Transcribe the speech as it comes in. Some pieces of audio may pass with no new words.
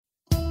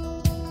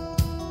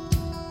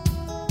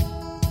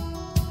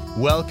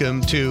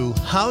Welcome to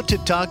How to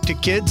Talk to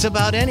Kids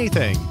About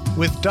Anything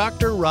with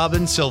Dr.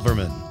 Robin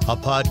Silverman, a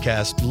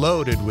podcast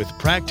loaded with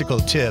practical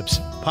tips,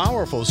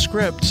 powerful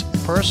scripts,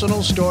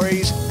 personal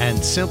stories, and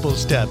simple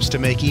steps to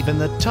make even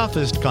the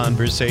toughest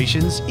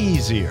conversations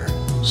easier.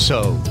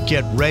 So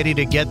get ready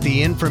to get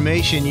the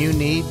information you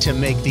need to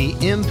make the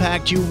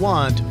impact you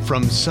want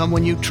from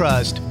someone you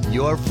trust,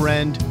 your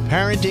friend,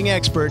 parenting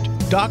expert,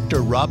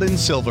 Dr. Robin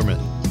Silverman.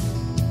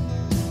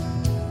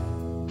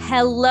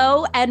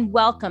 Hello and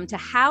welcome to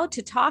How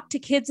to Talk to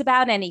Kids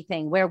About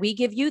Anything, where we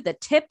give you the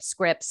tips,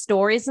 scripts,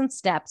 stories, and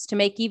steps to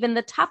make even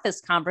the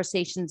toughest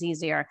conversations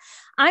easier.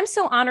 I'm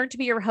so honored to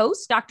be your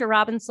host, Dr.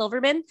 Robin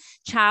Silverman,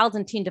 child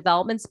and teen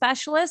development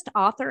specialist,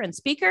 author, and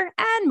speaker,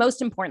 and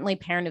most importantly,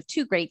 parent of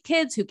two great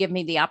kids who give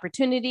me the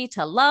opportunity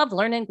to love,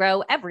 learn, and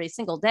grow every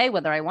single day,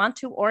 whether I want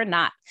to or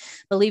not.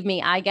 Believe me,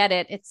 I get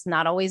it. It's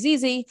not always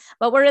easy,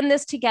 but we're in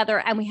this together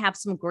and we have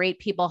some great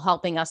people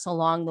helping us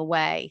along the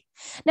way.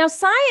 Now,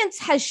 science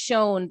has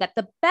shown that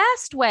the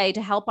best way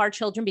to help our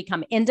children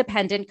become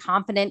independent,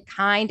 confident,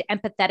 kind,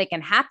 empathetic,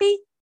 and happy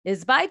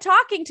is by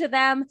talking to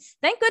them.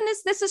 Thank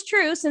goodness this is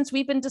true, since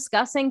we've been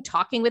discussing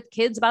talking with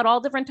kids about all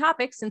different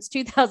topics since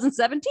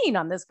 2017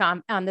 on this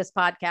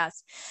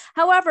podcast.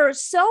 However,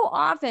 so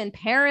often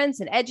parents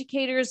and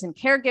educators and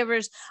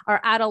caregivers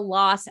are at a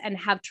loss and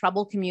have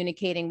trouble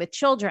communicating with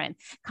children.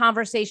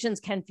 Conversations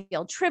can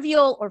feel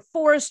trivial or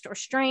forced or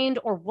strained,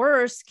 or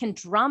worse, can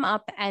drum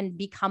up and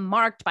become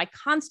marked by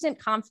constant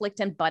conflict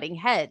and butting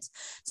heads.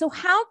 So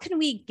how can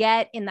we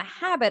get in the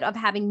habit of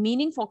having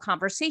meaningful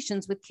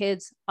conversations with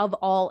kids of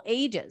all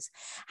ages?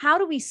 How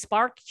do we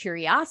spark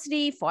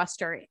curiosity,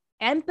 foster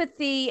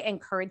empathy,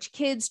 encourage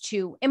kids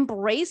to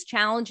embrace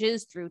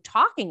challenges through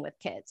talking with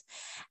kids?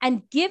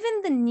 And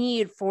given the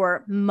need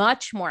for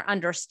much more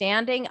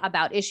understanding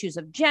about issues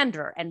of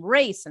gender and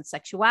race and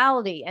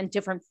sexuality and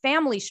different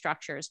family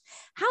structures,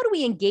 how do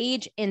we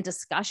engage in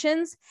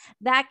discussions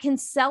that can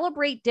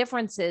celebrate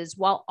differences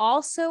while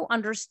also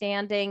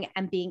understanding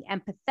and being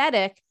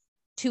empathetic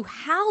to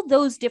how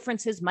those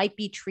differences might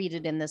be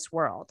treated in this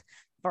world?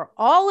 For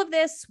all of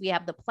this, we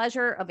have the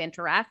pleasure of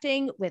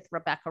interacting with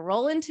Rebecca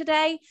Rowland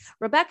today.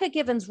 Rebecca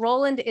Givens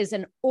Rowland is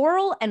an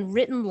oral and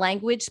written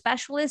language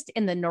specialist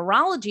in the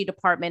neurology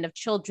department of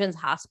Children's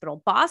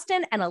Hospital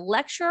Boston and a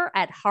lecturer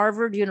at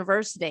Harvard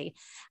University.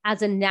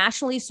 As a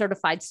nationally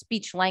certified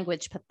speech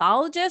language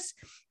pathologist,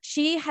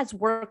 she has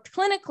worked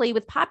clinically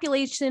with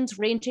populations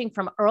ranging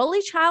from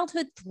early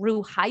childhood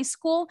through high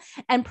school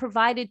and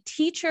provided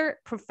teacher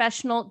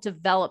professional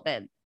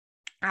development.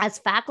 As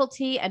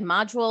faculty and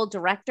module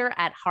director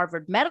at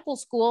Harvard Medical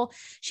School,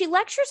 she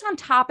lectures on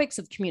topics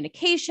of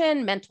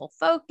communication, mental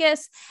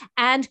focus,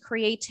 and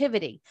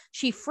creativity.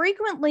 She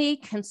frequently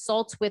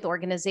consults with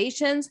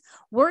organizations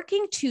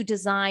working to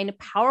design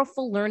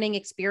powerful learning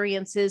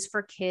experiences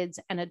for kids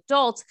and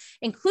adults,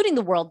 including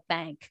the World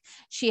Bank.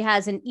 She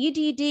has an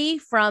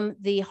EDD from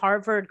the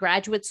Harvard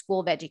Graduate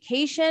School of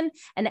Education,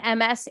 an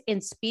MS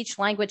in speech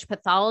language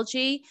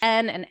pathology,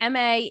 and an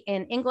MA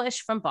in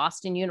English from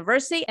Boston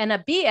University, and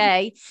a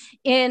BA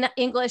in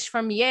English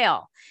from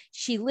Yale.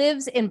 She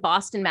lives in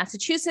Boston,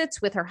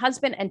 Massachusetts with her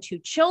husband and two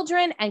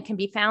children and can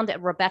be found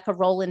at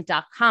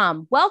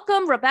RebeccaRowland.com.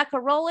 Welcome, Rebecca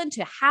Rowland,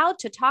 to How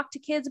to Talk to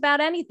Kids About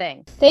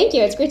Anything. Thank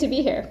you. It's great to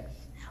be here.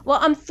 Well,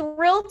 I'm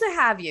thrilled to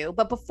have you.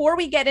 But before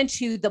we get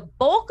into the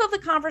bulk of the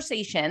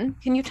conversation,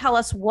 can you tell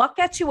us what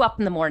gets you up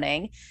in the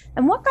morning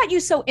and what got you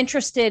so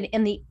interested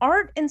in the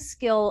art and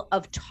skill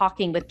of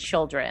talking with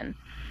children?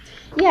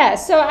 Yeah,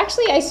 so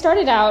actually I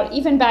started out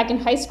even back in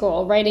high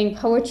school writing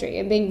poetry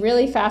and being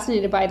really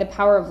fascinated by the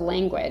power of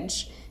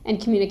language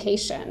and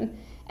communication.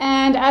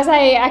 And as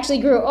I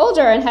actually grew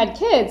older and had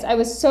kids, I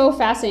was so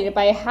fascinated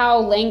by how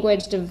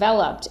language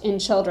developed in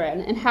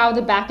children and how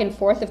the back and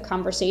forth of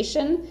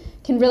conversation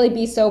can really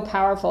be so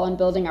powerful in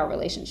building our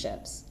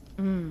relationships.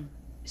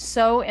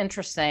 So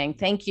interesting.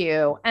 Thank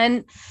you.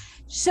 And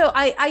so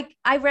I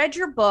read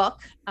your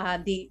book,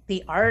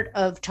 The Art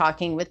of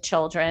Talking with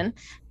Children,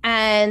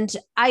 and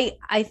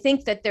I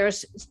think that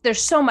there's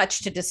so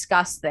much to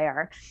discuss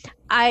there.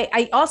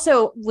 I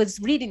also was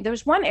reading, there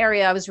was one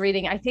area I was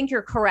reading, I think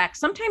you're correct.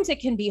 Sometimes it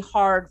can be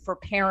hard for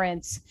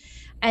parents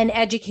and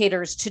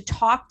educators to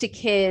talk to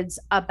kids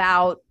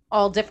about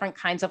all different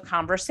kinds of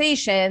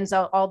conversations,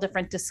 all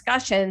different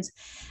discussions,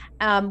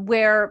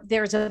 where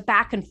there's a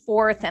back and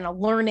forth and a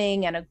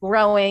learning and a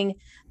growing.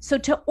 So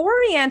to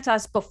orient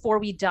us before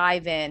we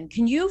dive in,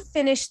 can you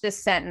finish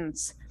this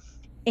sentence?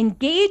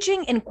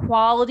 Engaging in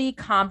quality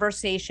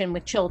conversation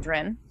with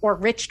children, or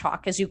rich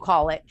talk as you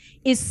call it,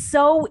 is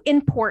so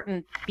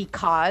important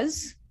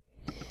because?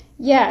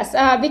 Yes,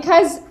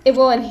 because it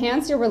will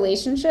enhance your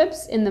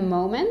relationships in the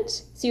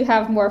moment, so you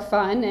have more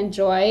fun and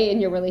joy in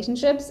your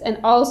relationships, and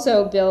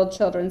also build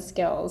children's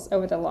skills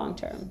over the long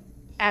term.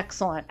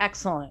 Excellent,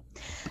 excellent.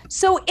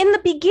 So in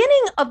the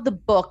beginning of the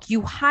book,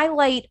 you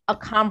highlight a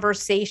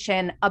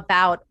conversation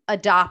about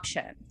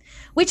adoption,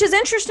 which is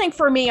interesting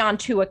for me on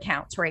two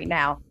accounts right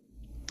now.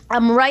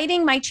 I'm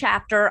writing my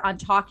chapter on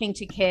talking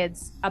to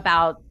kids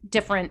about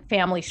different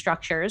family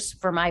structures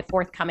for my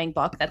forthcoming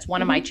book. That's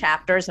one of my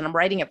chapters, and I'm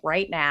writing it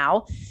right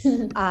now.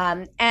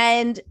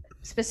 And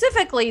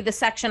specifically the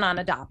section on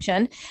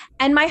adoption.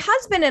 And my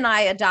husband and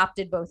I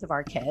adopted both of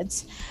our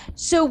kids.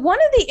 So one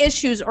of the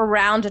issues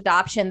around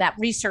adoption that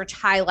research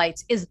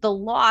highlights is the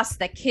loss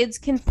that kids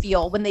can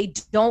feel when they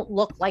don't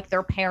look like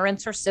their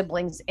parents or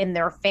siblings in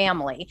their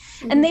family.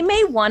 And they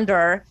may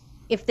wonder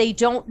if they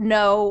don't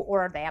know,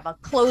 or they have a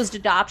closed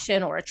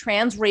adoption or a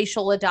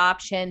transracial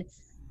adoption,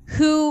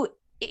 who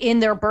in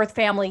their birth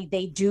family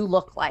they do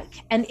look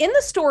like. And in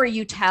the story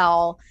you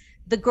tell,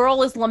 the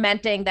girl is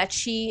lamenting that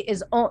she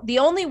is the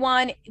only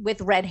one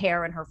with red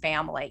hair in her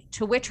family,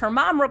 to which her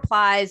mom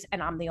replies,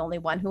 and I'm the only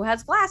one who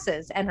has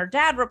glasses. And her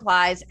dad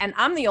replies, and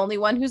I'm the only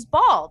one who's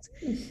bald.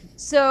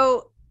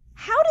 So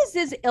how does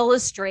this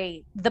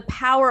illustrate the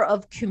power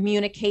of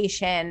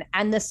communication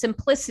and the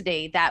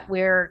simplicity that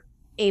we're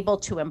able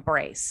to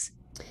embrace?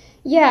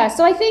 Yeah,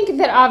 so I think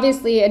that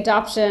obviously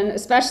adoption,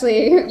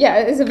 especially,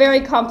 is a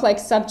very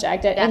complex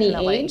subject at any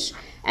age.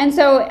 And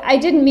so I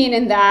didn't mean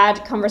in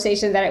that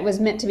conversation that it was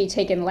meant to be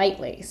taken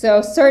lightly.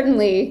 So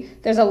certainly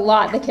there's a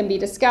lot that can be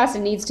discussed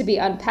and needs to be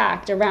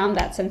unpacked around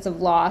that sense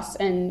of loss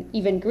and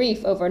even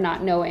grief over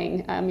not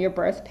knowing your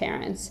birth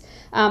parents.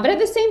 But at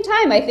the same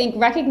time, I think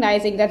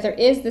recognizing that there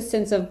is this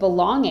sense of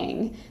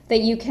belonging that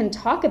you can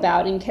talk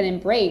about and can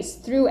embrace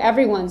through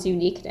everyone's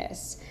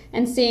uniqueness.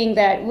 And seeing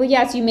that, well,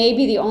 yes, you may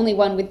be the only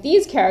one with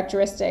these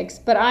characteristics,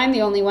 but I'm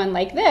the only one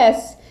like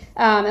this.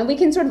 And we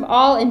can sort of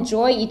all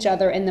enjoy each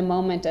other in the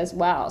moment as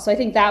well. So I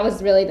think that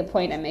was really the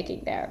point I'm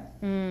making there.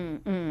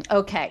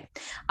 Okay.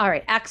 All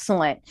right.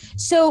 Excellent.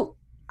 So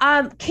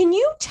can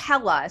you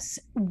tell us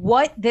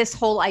what this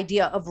whole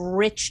idea of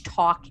rich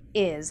talk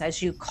is,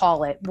 as you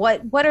call it?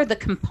 What are the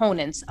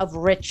components of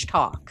rich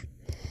talk?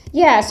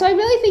 Yeah, so I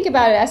really think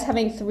about it as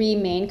having three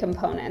main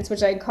components,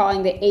 which I'm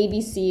calling the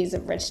ABCs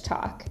of rich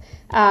talk.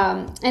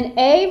 And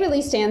A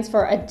really stands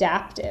for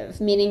adaptive,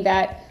 meaning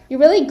that you're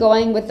really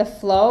going with the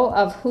flow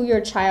of who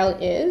your child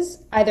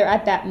is, either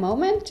at that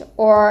moment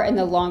or in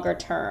the longer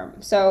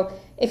term. So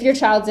if your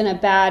child's in a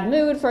bad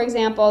mood, for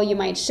example, you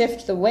might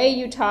shift the way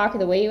you talk,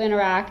 the way you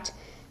interact,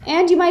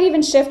 and you might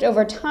even shift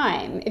over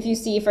time. If you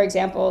see, for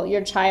example,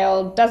 your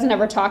child doesn't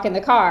ever talk in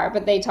the car,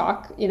 but they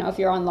talk, if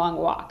you're on long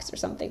walks or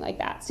something like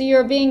that. So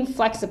you're being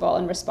flexible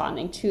and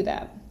responding to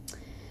them.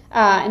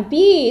 And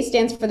B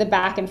stands for the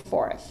back and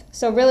forth.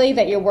 So really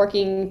that you're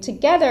working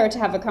together to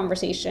have a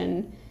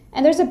conversation.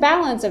 And there's a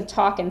balance of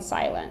talk and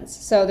silence.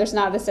 So there's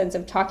not the sense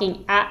of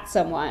talking at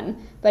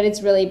someone, but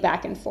it's really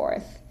back and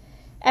forth.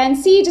 And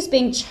C, just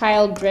being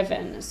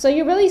child-driven. So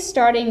you're really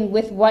starting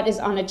with what is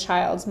on a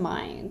child's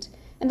mind.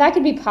 And that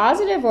could be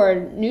positive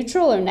or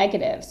neutral or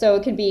negative. So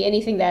it could be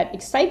anything that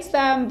excites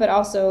them, but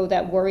also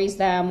that worries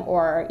them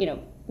or,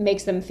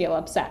 makes them feel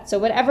upset. So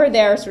whatever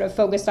they're sort of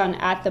focused on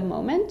at the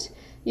moment,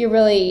 you're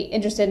really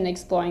interested in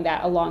exploring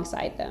that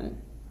alongside them.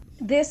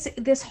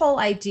 This whole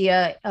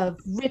idea of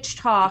rich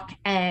talk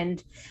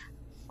and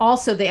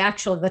also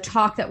the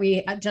talk that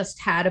we just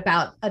had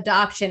about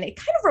adoption, it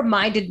kind of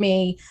reminded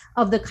me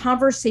of the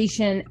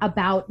conversation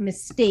about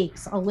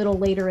mistakes a little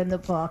later in the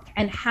book,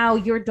 and how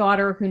your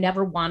daughter, who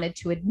never wanted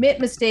to admit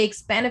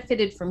mistakes,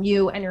 benefited from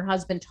you and your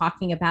husband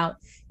talking about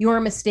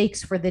your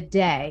mistakes for the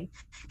day.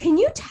 Can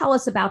you tell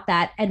us about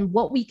that and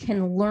what we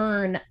can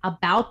learn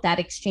about that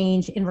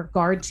exchange in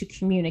regard to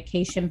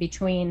communication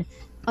between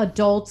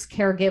adults,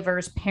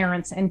 caregivers,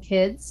 parents, and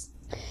kids?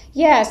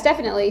 Yes,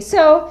 definitely.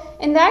 So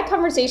in that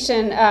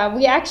conversation,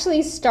 we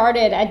actually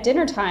started at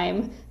dinner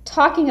time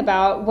talking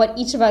about what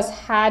each of us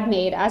had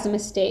made as a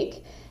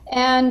mistake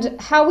and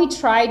how we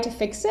tried to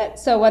fix it.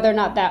 So whether or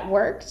not that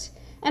worked,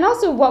 and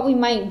also what we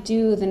might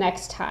do the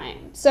next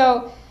time.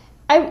 So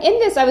in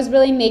this, I was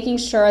really making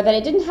sure that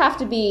it didn't have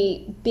to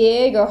be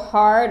big or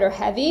hard or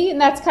heavy. And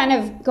that's kind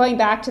of going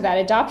back to that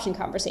adoption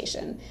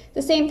conversation.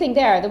 The same thing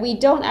there, that we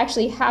don't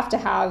actually have to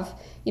have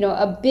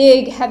a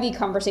big, heavy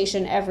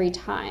conversation every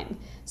time.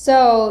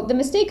 So the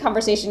mistake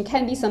conversation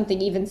can be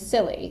something even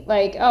silly,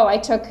 like, oh, I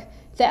took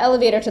the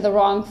elevator to the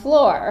wrong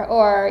floor,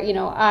 or,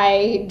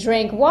 I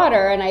drank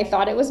water and I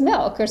thought it was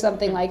milk, or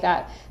something like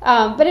that.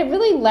 But it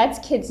really lets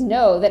kids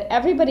know that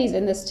everybody's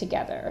in this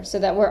together, so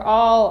that we're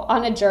all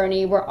on a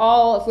journey.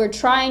 If we're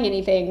trying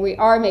anything, we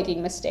are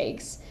making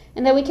mistakes,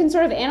 and that we can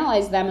sort of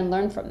analyze them and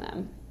learn from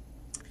them.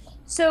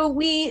 So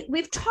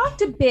we've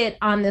talked a bit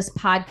on this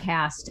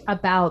podcast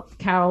about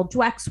Carol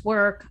Dweck's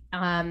work,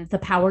 The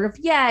Power of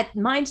Yet,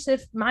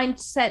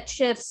 mindset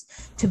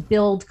shifts to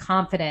build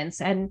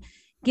confidence. And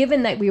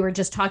given that we were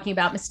just talking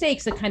about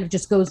mistakes, it kind of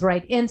just goes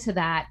right into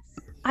that.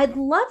 I'd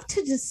love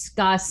to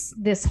discuss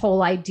this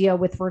whole idea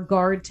with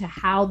regard to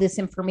how this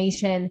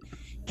information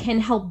can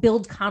help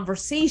build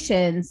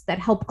conversations that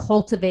help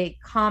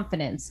cultivate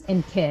confidence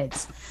in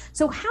kids.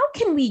 So how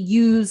can we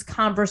use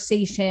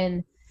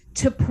conversation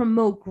to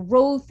promote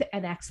growth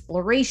and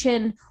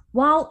exploration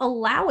while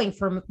allowing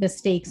for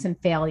mistakes and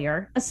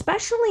failure,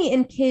 especially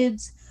in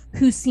kids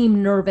who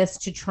seem nervous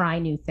to try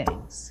new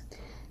things?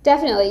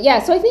 Definitely.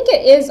 Yeah. So I think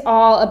it is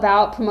all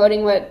about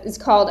promoting what is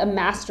called a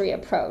mastery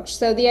approach.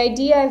 So the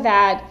idea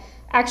that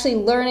actually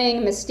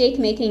learning, mistake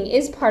making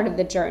is part of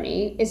the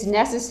journey, is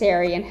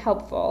necessary and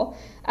helpful,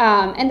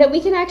 and that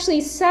we can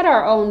actually set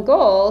our own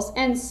goals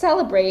and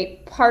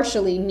celebrate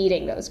partially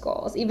meeting those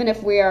goals, even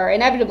if we are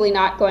inevitably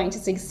not going to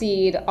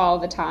succeed all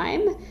the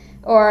time,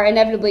 or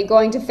inevitably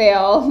going to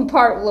fail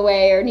part of the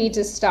way or need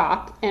to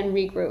stop and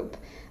regroup.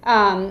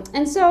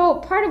 And so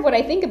part of what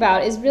I think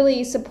about is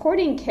really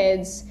supporting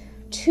kids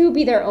to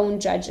be their own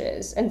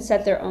judges and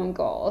set their own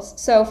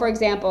goals. So for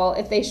example,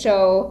 if they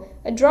show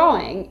a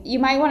drawing, you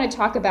might want to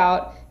talk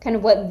about kind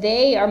of what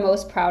they are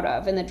most proud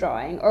of in the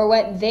drawing, or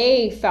what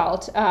they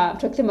felt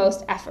took the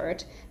most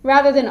effort,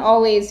 rather than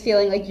always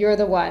feeling like you're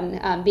the one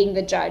being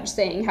the judge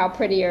saying how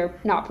pretty or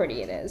not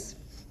pretty it is.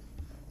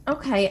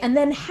 Okay, and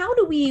then how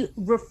do we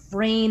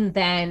refrain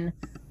then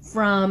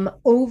from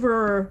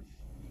over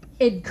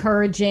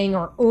encouraging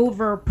or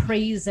over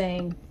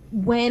praising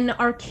when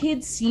our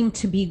kids seem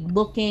to be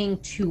looking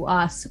to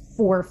us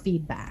for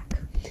feedback?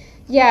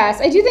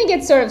 Yes, I do think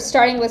it's sort of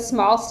starting with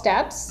small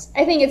steps.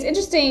 I think it's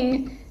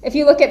interesting, if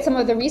you look at some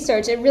of the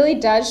research, it really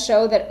does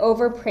show that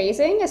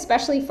overpraising,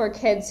 especially for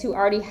kids who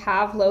already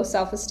have low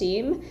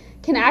self-esteem,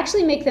 can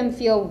actually make them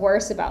feel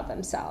worse about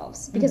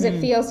themselves, because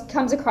it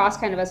comes across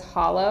kind of as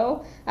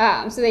hollow.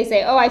 So they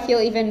say, oh, I feel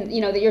even,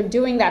 that you're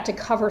doing that to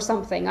cover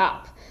something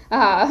up.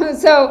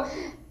 So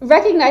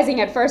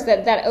recognizing at first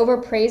that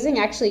overpraising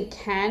actually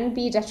can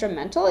be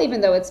detrimental,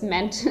 even though it's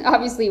meant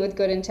obviously with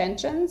good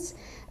intentions.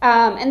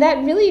 And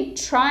that really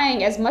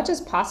trying as much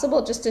as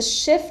possible just to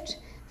shift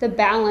the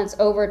balance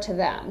over to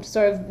them, to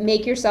sort of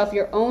make yourself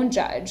your own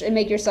judge and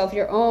make yourself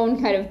your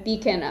own kind of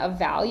beacon of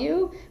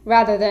value,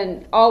 rather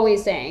than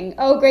always saying,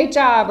 oh, great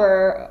job,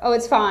 or oh,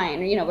 it's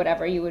fine, or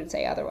whatever you would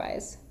say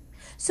otherwise.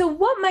 So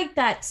what might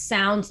that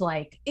sound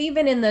like,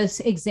 even in this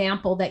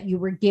example that you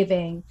were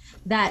giving,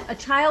 that a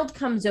child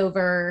comes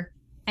over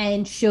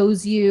and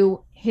shows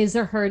you his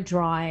or her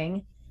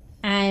drawing,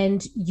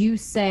 and you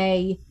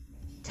say,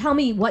 tell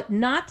me what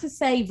not to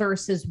say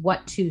versus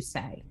what to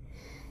say?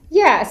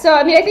 Yeah, so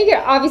I think it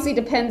obviously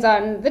depends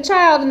on the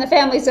child and the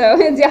family, so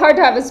it's hard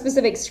to have a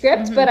specific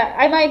script, but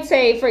I might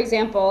say, for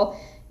example,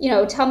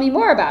 tell me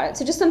more about it.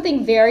 So just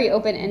something very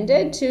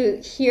open-ended to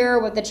hear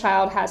what the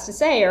child has to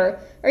say, or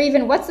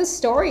even what's the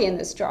story in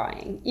this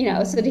drawing,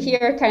 so to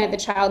hear kind of the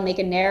child make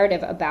a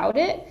narrative about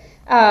it.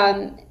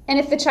 And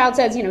if the child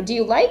says, do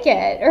you like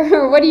it?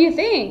 Or what do you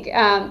think?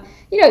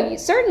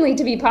 Certainly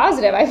to be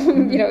positive,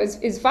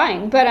 is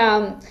fine. But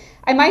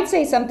I might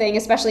say something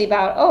especially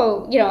about,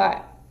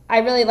 I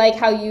really like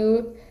how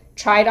you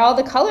tried all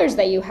the colors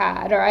that you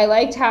had, or I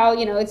liked how,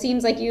 it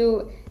seems like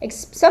you,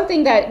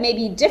 something that may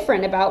be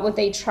different about what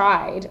they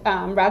tried,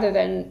 rather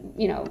than,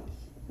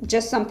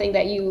 just something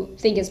that you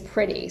think is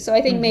pretty. So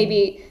I think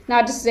maybe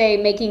not to say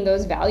making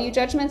those value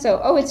judgments,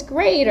 so, oh, it's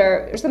great,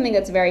 or something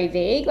that's very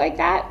vague like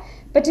that,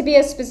 but to be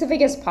as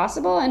specific as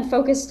possible and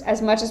focused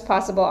as much as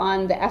possible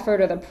on the effort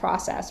or the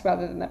process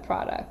rather than the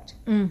product.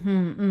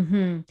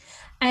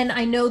 And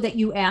I know that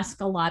you ask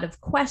a lot of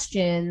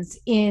questions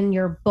in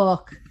your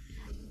book,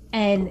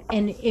 and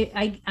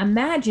I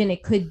imagine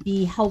it could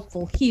be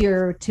helpful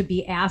here to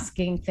be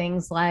asking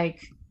things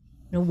like,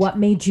 what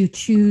made you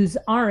choose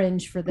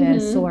orange for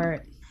this,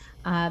 or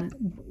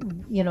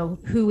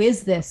who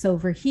is this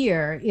over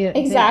here?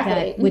 Exactly.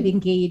 That would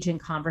engage in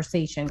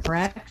conversation,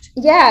 correct?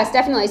 Yes,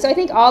 definitely. So I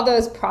think all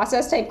those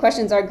process type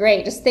questions are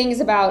great. Just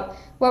things about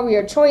what were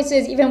your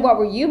choices, even what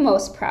were you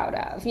most proud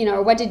of,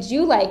 or what did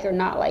you like or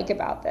not like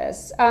about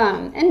this?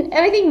 And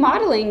I think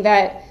modeling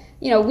that,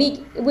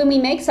 when we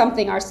make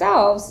something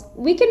ourselves,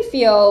 we can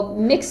feel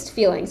mixed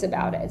feelings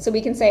about it. So we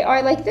can say, oh,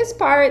 I like this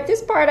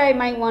part I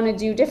might want to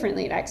do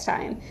differently next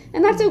time.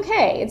 And that's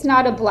okay. It's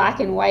not a black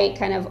and white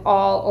kind of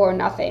all or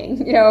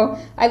nothing.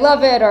 I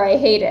love it or I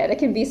hate it. It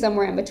can be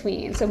somewhere in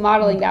between. So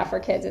modeling that for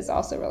kids is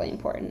also really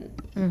important.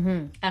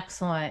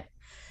 Excellent.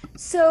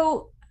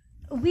 So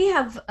we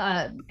have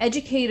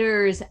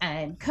educators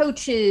and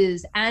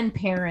coaches and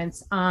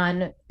parents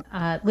on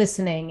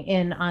listening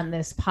in on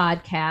this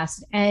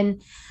podcast.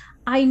 And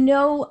I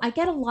know I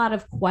get a lot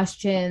of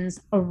questions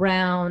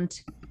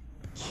around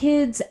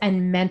kids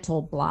and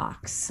mental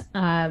blocks,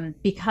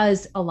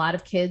 because a lot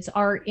of kids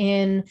are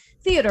in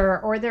theater,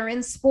 or they're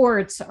in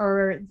sports,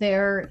 or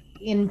they're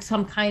in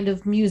some kind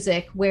of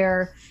music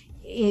where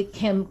it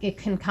can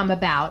come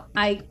about.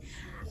 I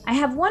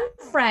have one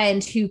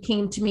friend who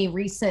came to me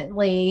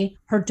recently.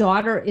 Her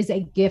daughter is a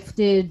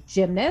gifted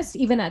gymnast.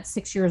 Even at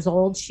 6 years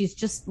old, she's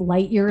just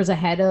light years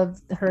ahead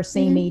of her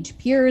same age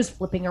peers,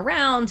 flipping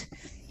around,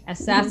 as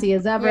sassy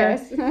as ever.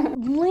 Yes.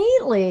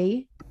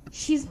 Lately,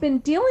 she's been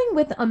dealing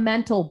with a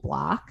mental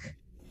block.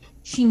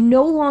 She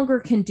no longer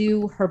can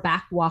do her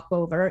back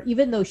walkover,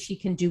 even though she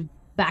can do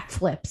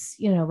backflips,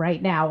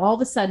 right now. All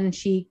of a sudden,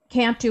 she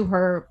can't do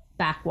her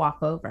back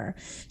walkover.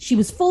 She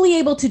was fully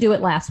able to do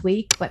it last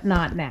week, but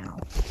not now.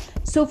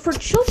 So for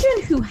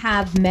children who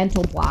have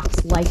mental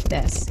blocks like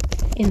this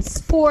in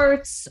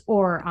sports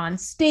or on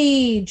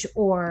stage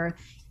or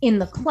in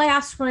the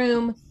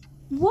classroom,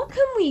 what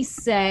can we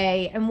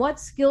say and what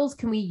skills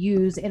can we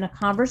use in a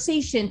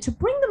conversation to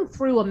bring them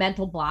through a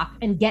mental block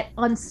and get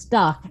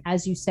unstuck,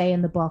 as you say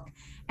in the book,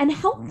 and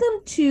help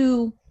them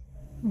to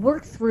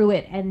work through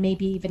it and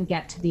maybe even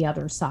get to the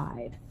other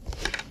side?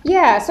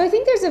 Yeah, so I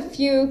think there's a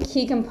few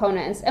key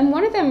components, and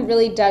one of them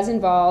really does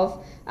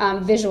involve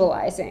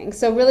visualizing.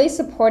 So really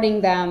supporting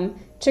them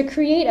to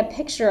create a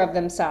picture of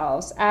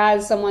themselves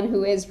as someone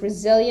who is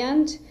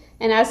resilient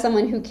and as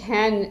someone who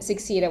can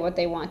succeed at what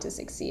they want to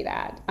succeed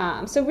at.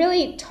 So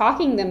really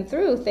talking them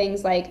through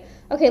things like,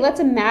 okay, let's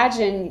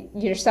imagine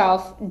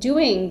yourself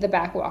doing the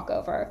back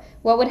walkover.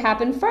 What would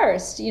happen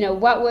first?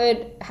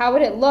 How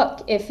would it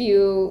look if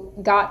you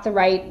got the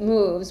right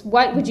moves?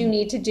 What would you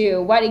need to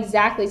do? What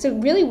exactly? So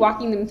really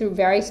walking them through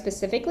very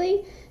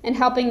specifically and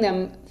helping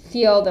them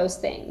feel those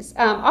things.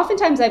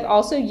 Oftentimes I've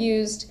also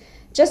used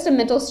just a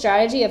mental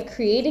strategy of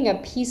creating a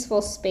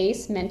peaceful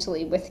space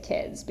mentally with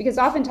kids, because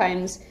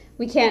oftentimes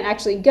we can't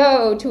actually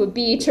go to a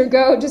beach or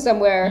go to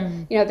somewhere,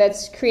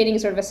 that's creating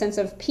sort of a sense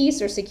of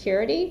peace or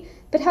security,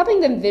 but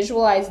helping them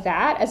visualize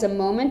that as a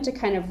moment to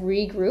kind of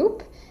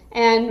regroup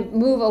and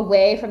move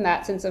away from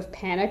that sense of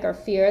panic or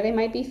fear they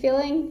might be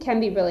feeling can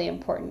be really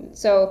important.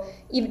 So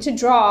even to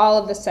draw all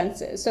of the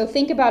senses. So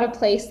think about a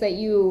place that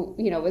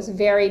was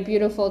very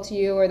beautiful to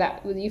you, or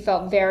that you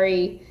felt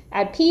very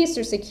at peace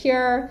or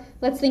secure.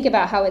 Let's think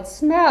about how it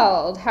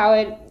smelled, how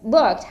it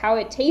looked, how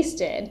it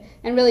tasted,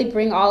 and really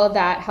bring all of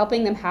that,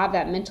 helping them have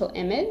that mental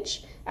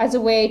image as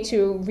a way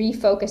to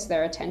refocus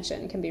their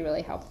attention can be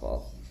really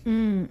helpful.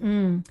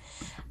 Mm-hmm.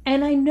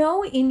 And I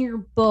know in your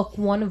book,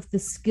 one of the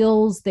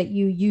skills that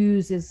you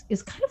use is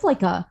kind of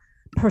like a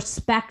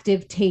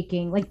perspective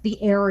taking, like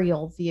the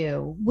aerial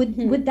view.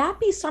 Would that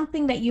be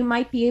something that you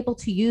might be able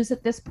to use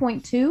at this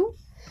point too?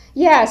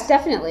 Yes,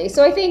 definitely.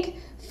 So I think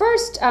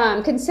first,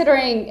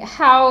 considering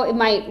how it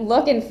might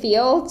look and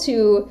feel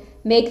to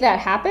make that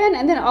happen,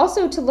 and then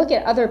also to look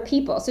at other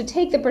people. So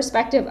take the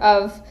perspective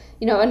of,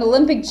 an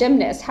Olympic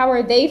gymnast. How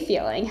are they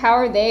feeling? How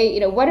are they,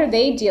 what are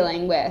they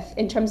dealing with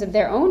in terms of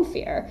their own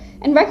fear?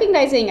 And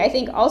recognizing, I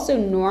think, also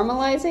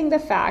normalizing the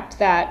fact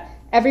that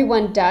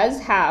everyone does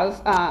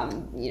have,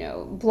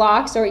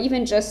 blocks or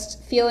even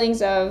just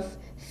feelings of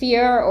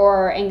fear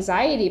or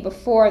anxiety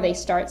before they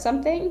start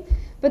something,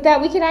 but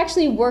that we can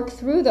actually work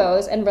through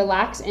those and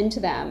relax into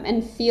them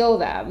and feel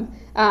them,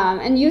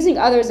 and using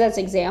others as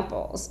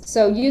examples.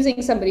 So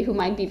using somebody who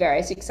might be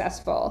very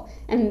successful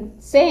and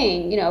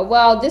saying,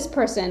 well, this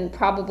person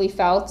probably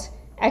felt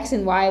X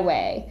and Y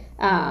way,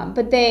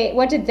 but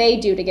what did they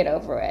do to get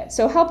over it?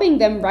 So helping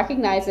them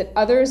recognize that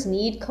others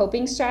need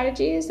coping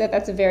strategies,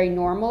 that's a very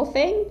normal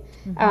thing,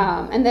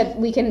 and that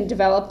we can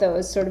develop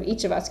those, sort of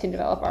each of us can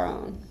develop our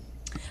own.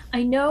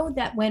 I know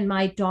that when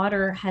my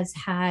daughter has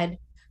had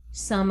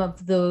some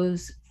of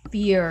those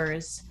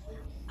fears,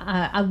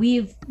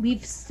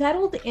 we've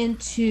settled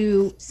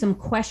into some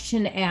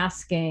question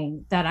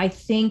asking that I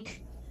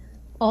think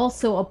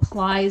also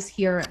applies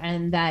here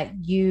and that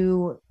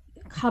you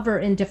cover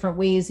in different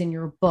ways in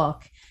your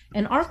book.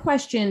 And our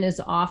question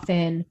is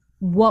often,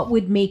 what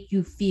would make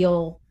you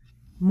feel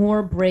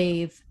more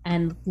brave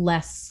and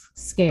less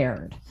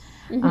scared?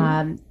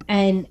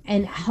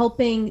 And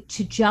helping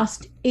to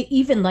just,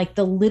 even like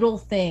the little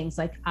things,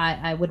 like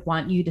I would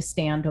want you to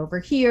stand over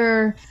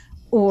here,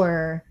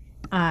 or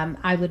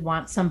I would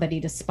want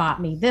somebody to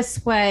spot me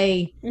this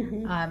way,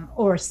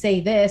 or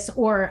say this,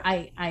 or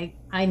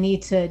I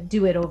need to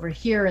do it over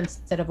here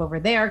instead of over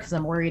there because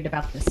I'm worried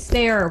about the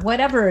stair, or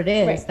whatever it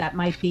is that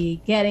might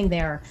be getting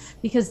there.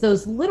 Because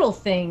those little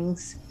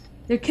things,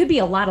 there could be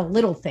a lot of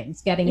little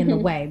things getting in the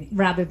way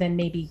rather than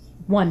maybe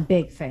one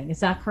big thing. Is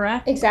that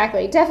correct?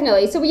 Exactly,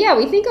 definitely. So yeah,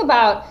 we think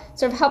about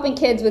sort of helping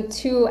kids with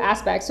two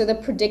aspects. So the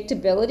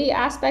predictability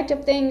aspect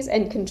of things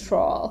and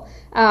control.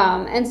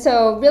 And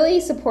so really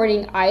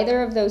supporting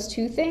either of those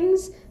two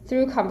things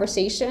through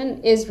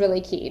conversation is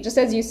really key. Just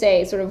as you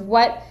say, sort of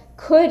what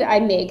could I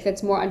make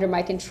that's more under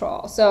my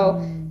control? So,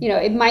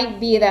 it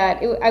might be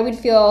that I would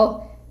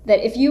feel that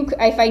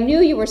if I knew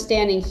you were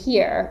standing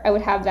here, I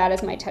would have that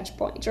as my touch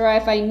point. Or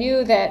if I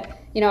knew that,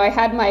 I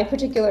had my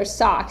particular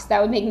socks,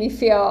 that would make me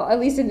feel, at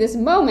least in this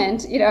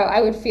moment,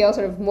 I would feel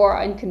sort of more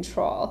in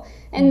control.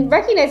 And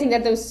recognizing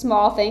that those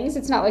small things,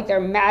 it's not like they're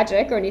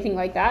magic or anything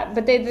like that,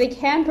 but they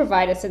can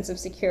provide a sense of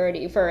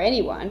security for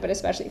anyone, but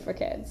especially for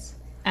kids.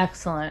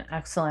 Excellent.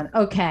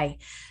 Okay.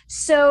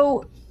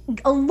 So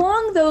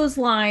along those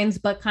lines,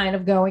 but kind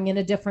of going in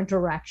a different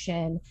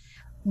direction,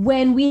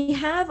 when we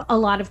have a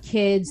lot of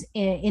kids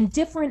in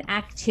different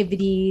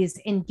activities,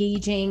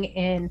 engaging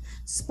in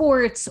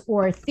sports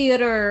or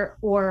theater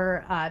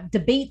or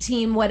debate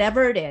team,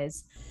 whatever it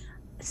is,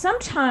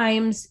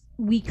 sometimes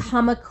we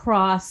come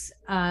across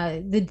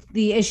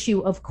the issue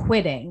of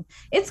quitting.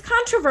 It's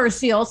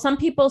controversial. Some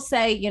people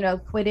say,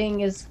 quitting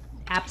is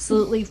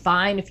absolutely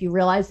fine. If you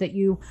realize that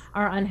you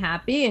are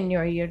unhappy and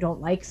you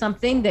don't like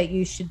something, that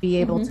you should be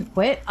able to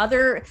quit.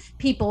 Other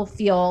people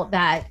feel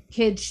that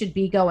kids should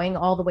be going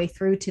all the way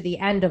through to the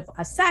end of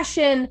a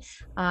session.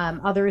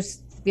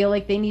 Others feel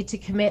like they need to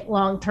commit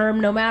long-term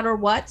no matter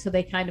what, so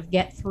they kind of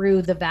get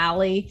through the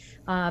valley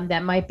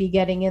that might be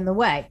getting in the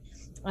way.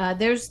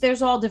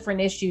 There's all different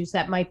issues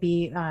that might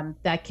be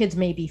that kids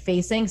may be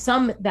facing.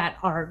 Some that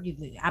are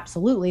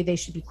absolutely they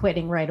should be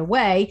quitting right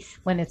away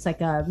when it's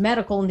like a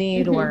medical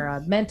need or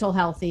a mental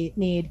health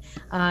need,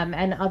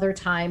 and other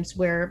times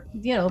where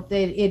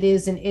it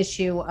is an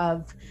issue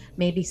of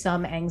maybe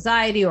some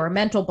anxiety or a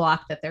mental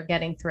block that they're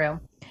getting through.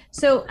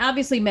 So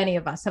obviously many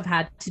of us have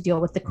had to deal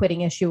with the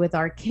quitting issue with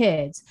our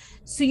kids.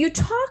 So you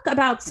talk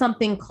about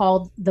something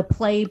called the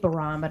play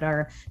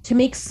barometer to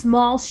make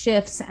small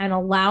shifts and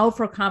allow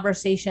for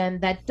conversation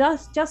that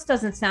just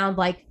doesn't sound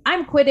like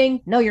I'm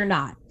quitting. No, you're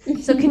not.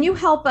 So can you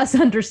help us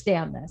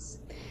understand this?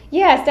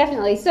 Yes,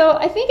 definitely. So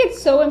I think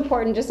it's so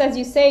important, just as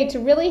you say, to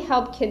really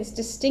help kids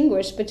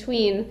distinguish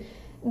between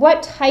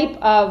what type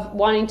of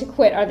wanting to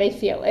quit are they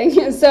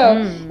feeling? So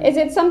is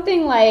it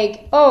something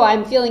like, oh,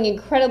 I'm feeling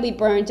incredibly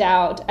burnt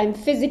out, I'm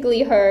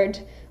physically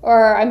hurt,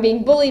 or I'm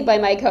being bullied by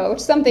my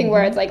coach, something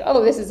where it's like,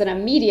 oh, this is an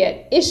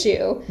immediate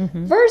issue,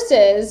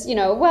 versus,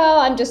 well,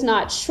 I'm just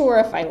not sure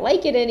if I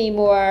like it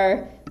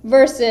anymore,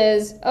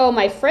 versus, oh,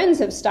 my friends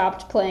have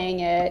stopped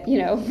playing it,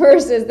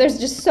 versus there's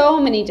just so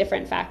many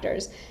different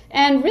factors.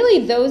 And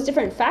really those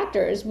different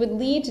factors would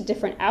lead to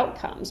different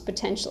outcomes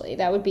potentially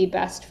that would be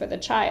best for the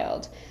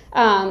child.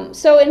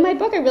 So in my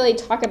book, I really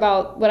talk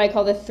about what I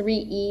call the 3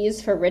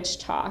 E's for rich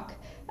talk,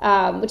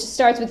 which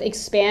starts with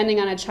expanding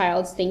on a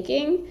child's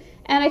thinking.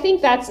 And I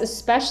think that's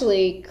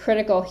especially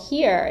critical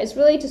here, is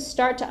really to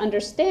start to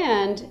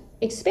understand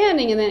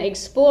expanding and then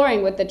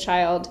exploring with the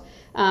child,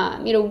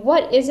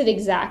 what is it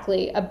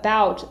exactly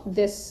about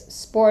this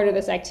sport or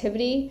this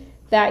activity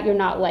that you're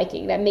not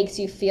liking, that makes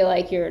you feel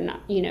like you're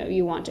not,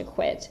 you want to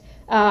quit.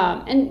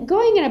 And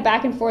going in a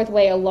back and forth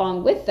way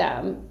along with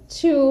them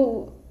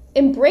to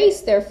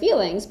embrace their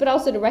feelings, but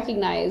also to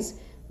recognize,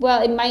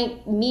 well, it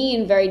might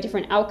mean very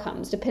different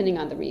outcomes depending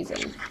on the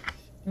reason.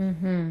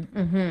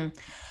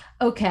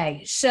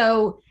 Okay,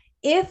 so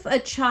if a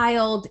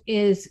child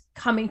is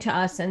coming to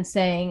us and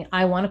saying,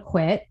 I want to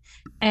quit,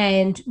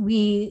 and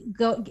we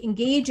go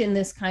engage in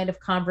this kind of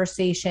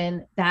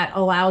conversation that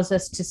allows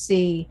us to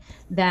see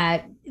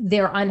that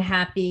they're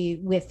unhappy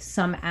with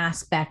some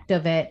aspect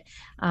of it,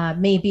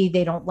 maybe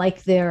they don't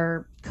like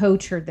their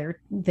coach or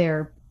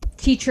their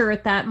teacher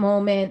at that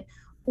moment,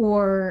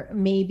 or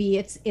maybe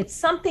it's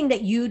something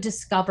that you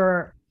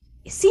discover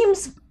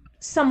seems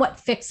somewhat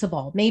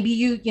fixable.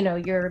 Maybe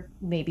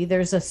maybe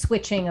there's a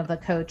switching of a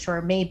coach,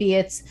 or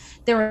maybe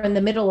they're in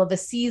the middle of a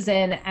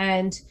season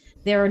and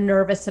they're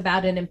nervous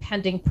about an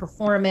impending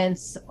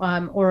performance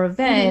or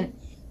event,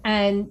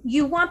 and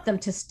you want them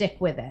to stick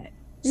with it.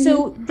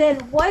 So then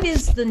what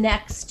is the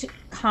next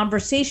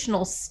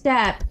conversational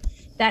step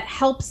that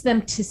helps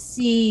them to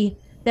see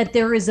that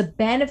there is a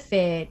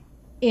benefit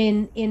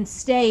in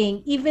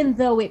staying, even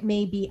though it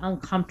may be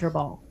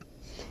uncomfortable?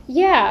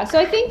 Yeah, so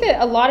I think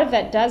that a lot of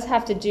that does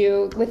have to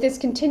do with this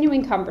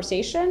continuing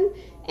conversation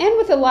and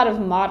with a lot of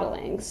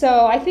modeling.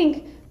 So I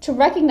think to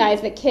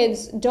recognize that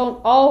kids don't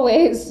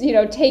always,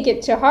 take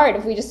it to heart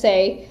if we just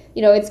say,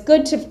 it's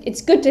good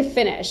to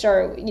finish,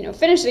 or,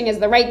 finishing is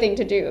the right thing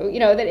to do,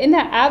 that in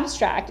that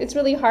abstract, it's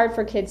really hard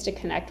for kids to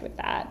connect with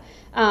that.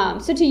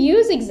 So to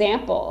use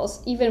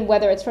examples, even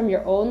whether it's from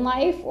your own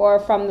life or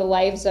from the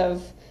lives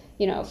of,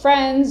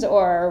 friends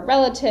or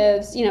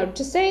relatives,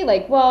 to say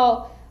like,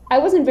 well, I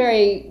wasn't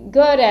very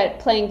good at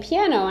playing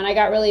piano and I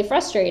got really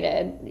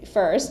frustrated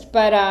first.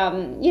 But,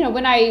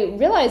 when I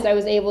realized I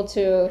was able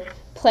to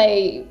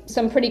play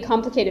some pretty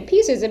complicated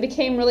pieces, it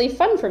became really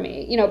fun for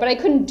me, but I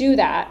couldn't do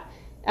that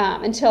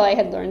until I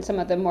had learned some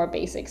of the more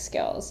basic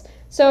skills.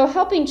 So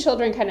helping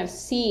children kind of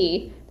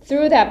see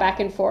through that back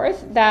and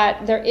forth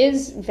that there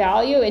is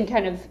value in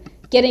kind of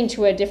getting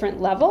to a different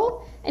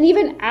level, and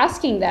even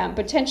asking them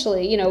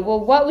potentially, well,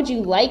 what would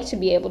you like to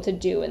be able to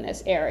do in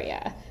this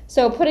area?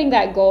 So putting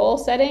that goal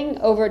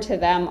setting over to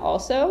them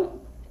also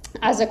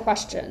as a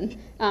question,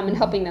 and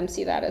helping them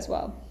see that as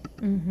well.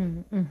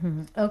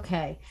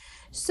 Okay.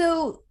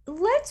 So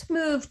let's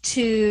move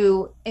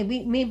to, and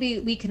maybe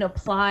we can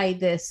apply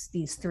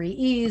these 3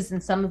 E's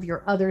and some of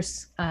your other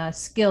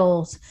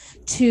skills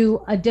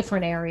to a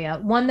different area,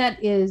 one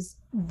that is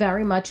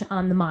very much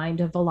on the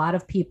mind of a lot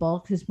of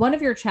people, because one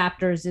of your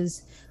chapters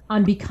is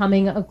on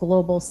becoming a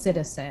global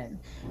citizen.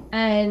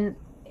 And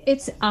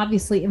it's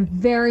obviously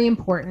very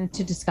important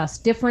to discuss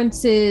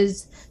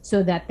differences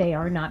so that they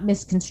are not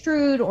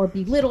misconstrued or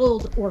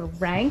belittled or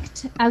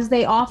ranked as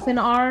they often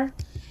are.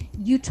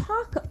 You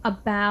talk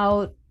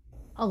about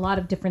a lot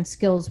of different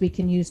skills we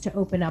can use to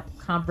open up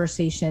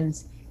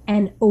conversations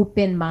and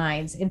open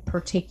minds in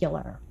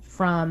particular,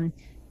 from,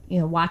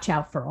 watch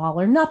out for all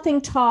or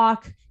nothing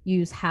talk,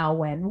 use how,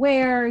 when,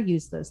 where,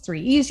 use those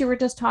 3 E's you were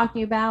just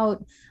talking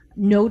about,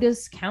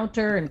 notice,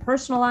 counter, and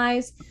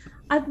personalize.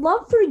 I'd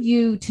love for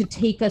you to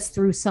take us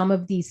through some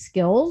of these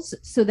skills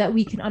so that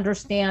we can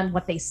understand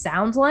what they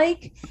sound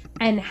like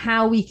and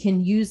how we can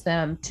use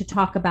them to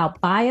talk about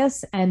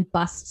bias and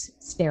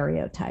bust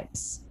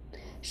stereotypes.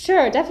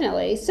 Sure,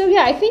 definitely. So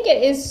yeah, I think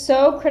it is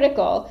so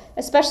critical,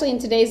 especially in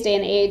today's day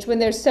and age when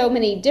there's so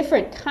many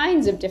different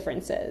kinds of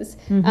differences,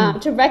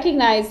 to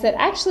recognize that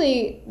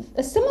actually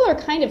a similar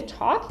kind of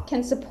talk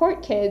can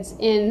support kids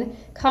in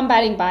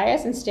combating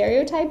bias and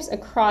stereotypes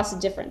across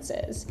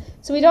differences.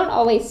 So we don't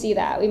always see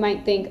that. We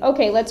might think,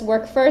 okay, let's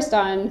work first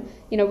on,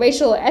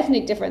 racial or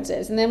ethnic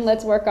differences, and then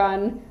let's work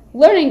on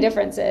learning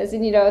differences.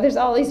 And, there's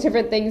all these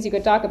different things you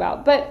could talk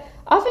about. But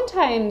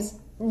oftentimes,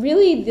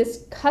 really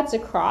this cuts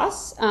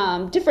across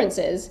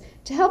differences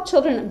to help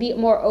children be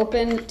more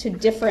open to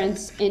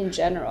difference in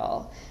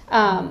general.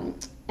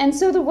 And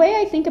so the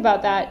way I think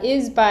about that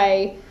is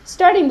by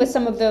starting with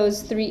some of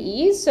those 3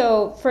 E's.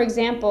 So for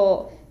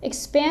example,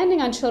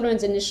 expanding on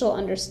children's initial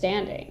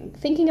understanding,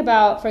 thinking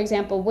about, for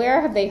example,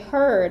 where have they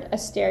heard a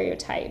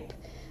stereotype,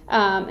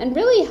 and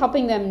really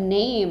helping them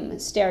name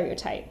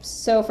stereotypes.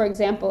 So for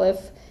example,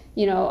 if,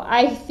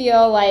 I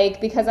feel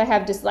like because I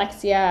have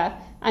dyslexia,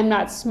 I'm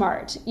not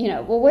smart,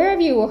 well, where have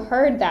you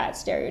heard that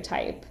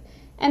stereotype?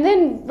 And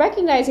then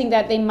recognizing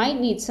that they might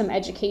need some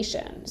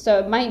education. So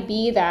it might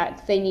be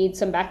that they need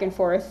some back and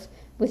forth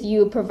with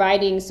you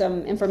providing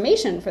some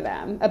information for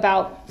them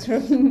about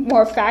sort of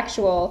more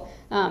factual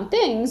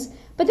things,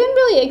 but then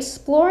really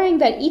exploring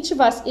that each of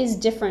us is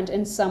different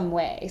in some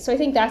way. So I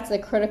think that's the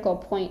critical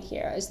point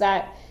here, is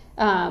that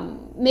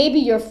maybe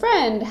your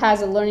friend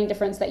has a learning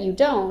difference that you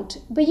don't,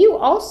 but you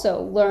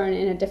also learn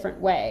in a different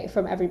way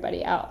from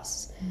everybody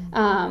else.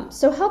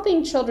 So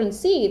helping children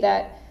see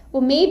that,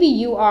 well, maybe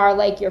you are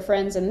like your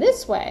friends in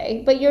this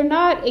way, but you're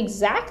not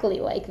exactly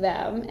like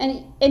them,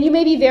 and you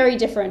may be very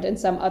different in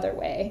some other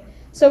way.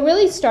 So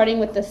really starting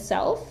with the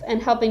self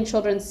and helping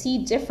children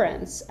see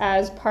difference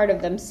as part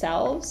of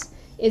themselves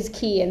is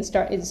key in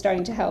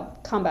starting to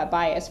help combat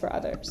bias for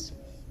others.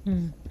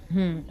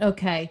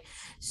 Okay.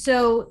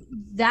 So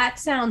that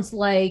sounds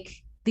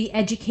like the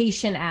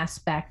education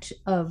aspect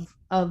of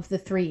the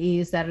 3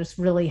 E's that is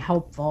really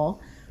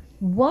helpful.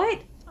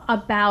 What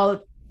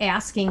about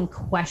asking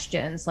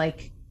questions?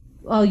 Like,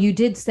 well, you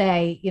did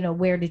say,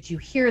 where did you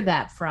hear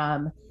that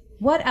from?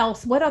 What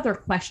else? What other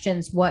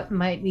questions? What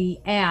might we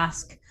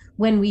ask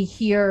when we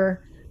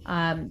hear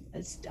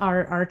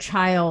our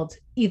child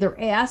either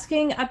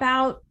asking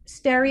about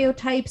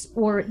stereotypes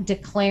or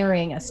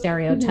declaring a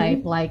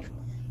stereotype, like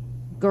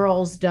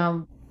girls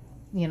don't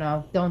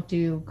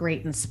do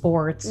great in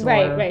sports, or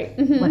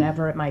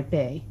whatever it might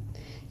be?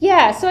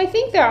 Yeah, so I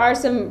think there are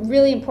some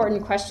really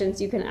important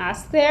questions you can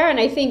ask there. And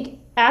I think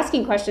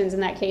asking questions in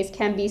that case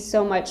can be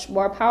so much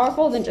more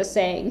powerful than just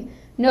saying,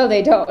 no,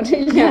 they don't.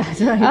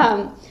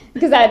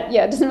 Because that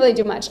doesn't really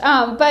do much.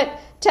 But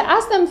to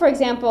ask them, for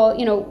example,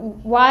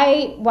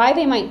 why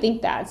they might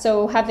think that.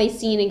 So have they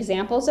seen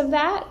examples of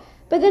that?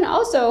 But then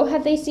also,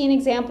 have they seen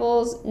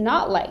examples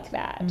not like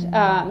that?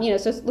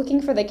 So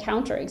looking for the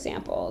counter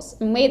examples.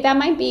 And that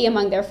might be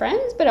among their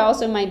friends, but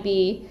also might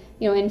be,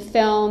 in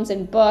films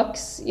and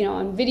books,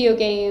 on video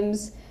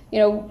games.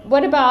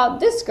 What about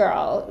this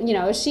girl?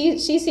 She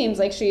seems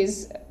like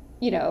she's,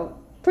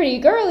 pretty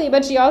girly,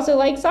 but she also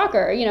likes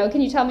soccer.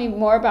 Can you tell me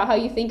more about how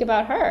you think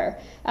about her?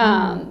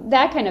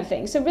 That kind of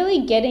thing. So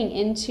really getting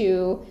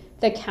into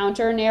the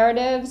counter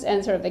narratives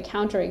and sort of the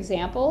counter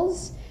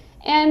examples.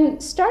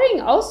 And starting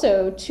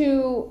also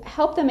to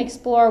help them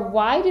explore,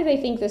 why do they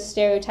think this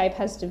stereotype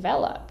has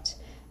developed?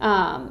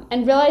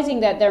 And realizing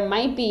that there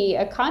might be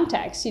a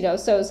context,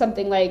 so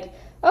something like,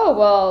 oh,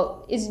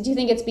 well, do you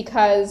think it's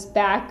because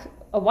back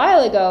a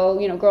while ago,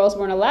 girls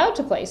weren't allowed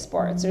to play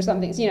sports or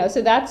something,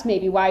 so that's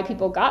maybe why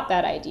people got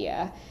that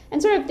idea.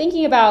 And sort of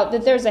thinking about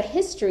that there's a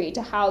history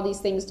to how these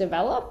things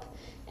develop,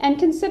 and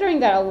considering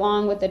that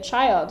along with the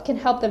child can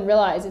help them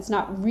realize it's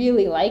not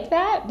really like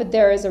that, but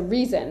there is a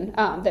reason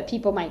that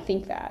people might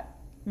think that.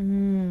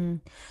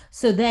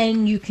 So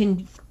then you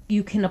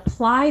can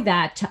apply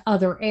that to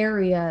other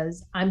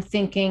areas. I'm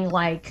thinking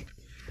like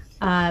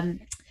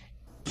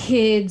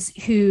kids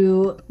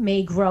who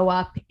may grow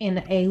up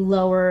in a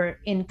lower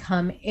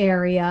income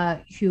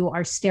area who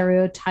are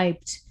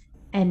stereotyped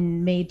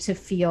and made to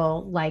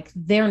feel like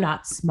they're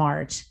not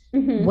smart,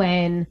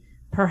 when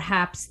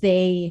perhaps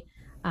they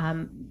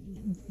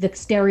the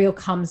stereo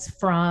comes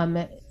from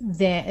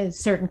the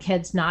certain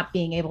kids not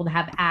being able to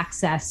have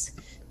access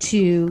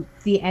to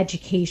the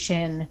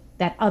education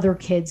that other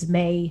kids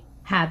may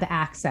have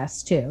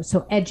access to.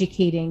 So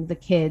educating the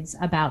kids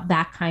about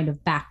that kind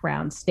of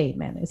background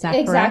statement. Is that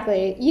correct?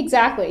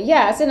 Exactly.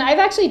 Yes. And I've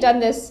actually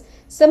done this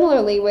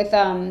similarly with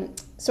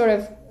sort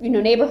of,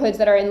 neighborhoods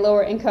that are in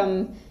lower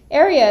income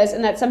areas,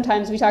 and that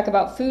sometimes we talk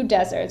about food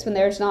deserts when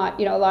there's not,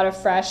 a lot of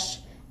fresh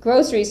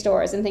grocery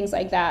stores and things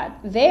like that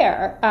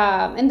there.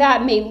 And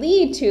that may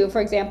lead to,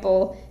 for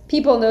example,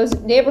 people in those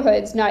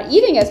neighborhoods not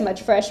eating as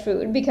much fresh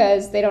food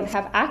because they don't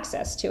have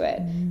access to it.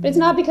 But it's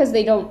not because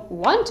they don't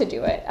want to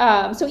do it.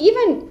 So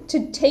even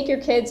to take your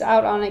kids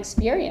out on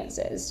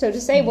experiences. So to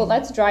say, well,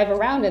 let's drive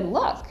around and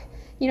look.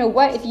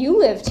 What if you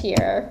lived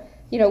here?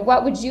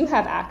 what would you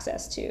have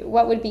access to?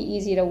 What would be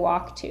easy to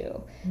walk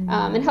to?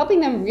 And helping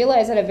them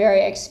realize at a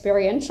very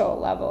experiential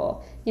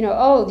level,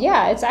 oh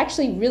yeah, it's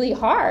actually really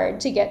hard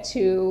to get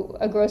to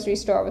a grocery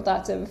store with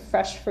lots of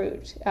fresh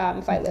fruit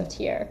if I lived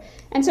here.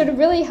 And so to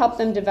really help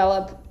them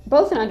develop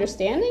both an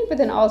understanding, but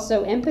then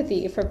also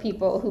empathy for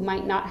people who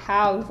might not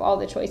have all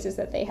the choices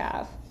that they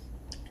have.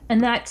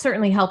 And that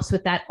certainly helps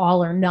with that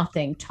all or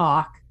nothing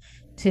talk,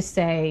 to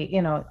say,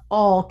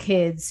 all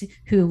kids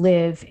who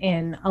live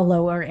in a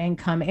lower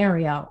income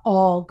area,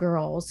 all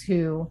girls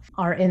who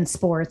are in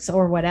sports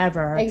or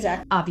whatever.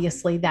 Exactly.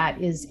 Obviously, that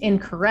is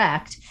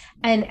incorrect.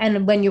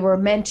 And when you were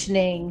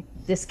mentioning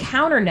this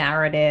counter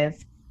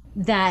narrative,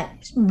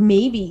 that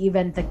maybe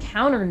even the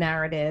counter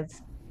narrative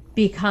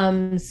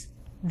becomes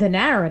the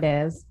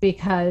narrative,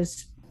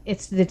 because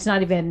it's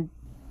not even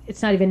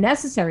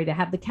necessary to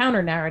have the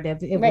counter narrative.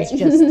 It was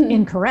just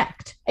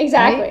incorrect.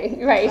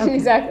 Exactly. Right. Okay.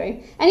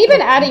 Exactly. And even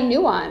adding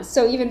nuance.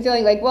 So even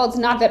feeling like, well, it's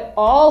not that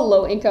all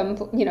low income,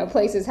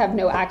 places have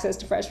no access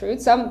to fresh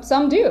fruit. Some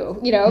do,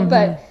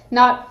 but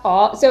not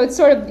all. So it's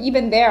sort of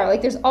even there,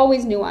 like there's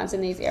always nuance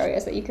in these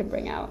areas that you can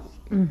bring out.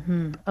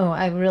 Mm-hmm. Oh,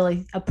 I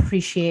really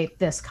appreciate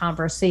this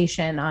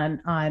conversation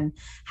on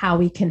how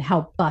we can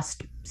help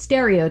bust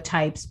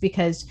stereotypes,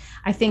 because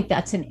I think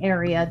that's an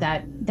area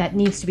that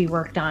needs to be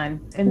worked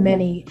on in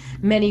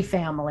many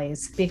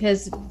families,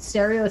 because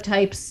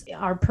stereotypes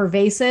are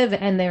pervasive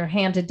and they're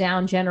handed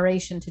down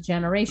generation to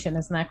generation.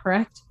 Isn't that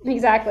correct?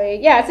 Exactly.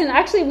 Yes. And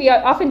actually, we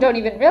often don't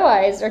even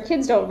realize, or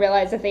kids don't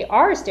realize, that they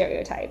are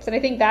stereotypes. And I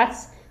think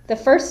that's the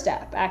first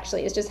step,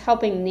 actually, is just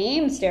helping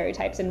name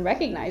stereotypes and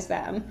recognize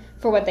them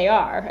for what they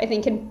are. I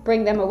think can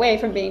bring them away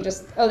from being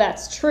just, oh,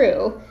 that's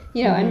true,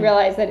 and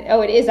realize that,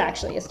 oh, it is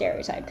actually a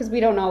stereotype, because we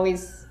don't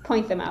always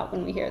point them out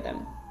when we hear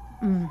them.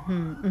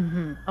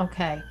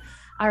 Okay.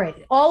 All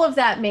right. All of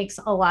that makes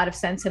a lot of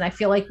sense. And I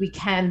feel like we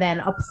can then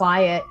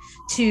apply it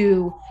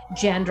to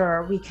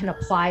gender. We can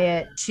apply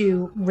it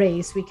to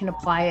race. We can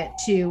apply it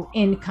to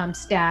income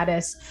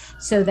status,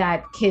 so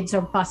that kids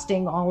are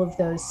busting all of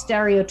those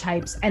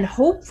stereotypes. And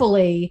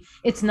hopefully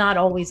it's not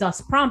always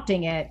us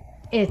prompting it.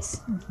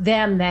 It's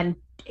them then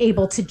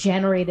able to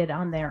generate it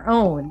on their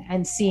own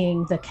and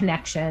seeing the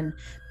connection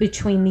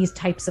between these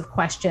types of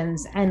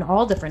questions and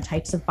all different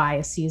types of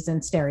biases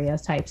and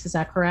stereotypes. Is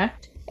that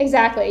correct?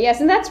 Exactly.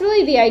 Yes. And that's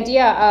really the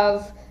idea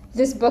of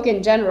this book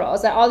in general,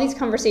 is that all these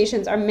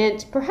conversations are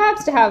meant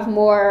perhaps to have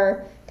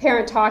more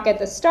parent talk at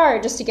the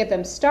start, just to get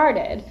them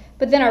started,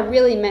 but then are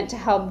really meant to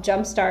help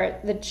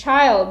jumpstart the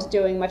child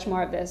doing much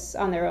more of this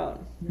on their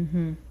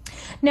own.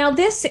 Now,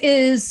 this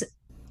is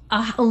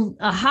a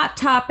hot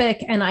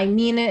topic, and I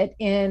mean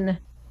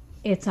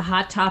it's a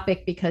hot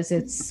topic because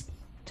it's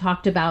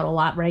talked about a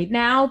lot right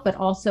now, but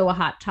also a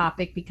hot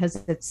topic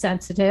because it's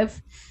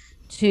sensitive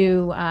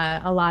to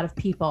a lot of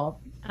people.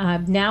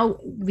 Now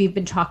we've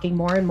been talking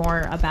more and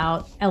more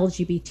about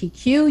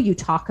LGBTQ. You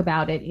talk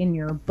about it in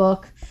your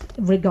book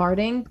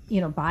regarding,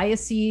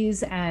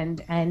 biases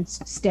and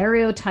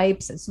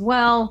stereotypes as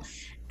well.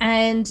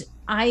 And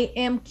I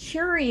am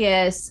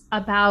curious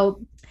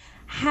about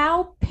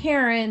how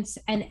parents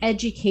and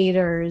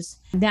educators,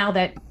 now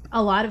that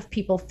a lot of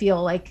people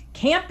feel like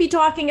can't be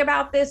talking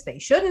about this, they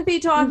shouldn't be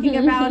talking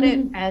about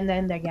it, and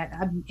then they get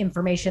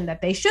information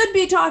that they should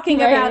be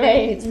talking about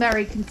it. It's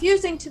very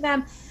confusing to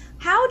them.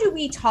 How do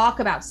we talk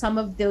about some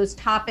of those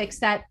topics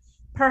that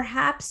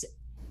perhaps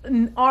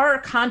are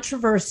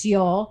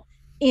controversial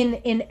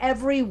in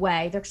every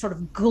way? They're sort of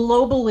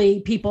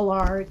globally, people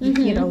are,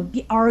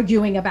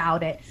 arguing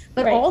about it,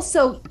 but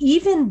also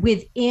even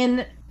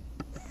within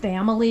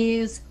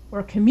families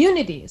or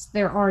communities,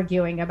 they're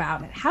arguing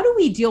about it. How do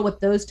we deal with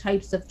those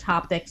types of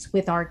topics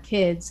with our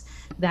kids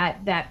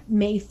that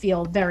may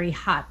feel very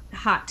hot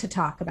to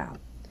talk about?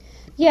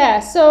 Yeah,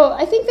 so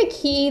I think the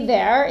key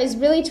there is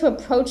really to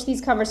approach these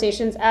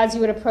conversations as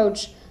you would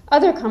approach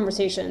other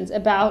conversations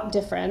about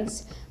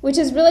difference, which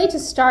is really to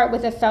start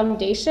with a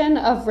foundation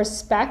of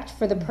respect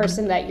for the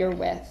person that you're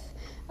with.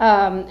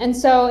 And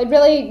so it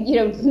really,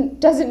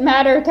 doesn't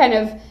matter kind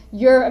of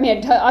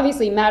it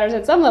obviously matters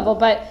at some level,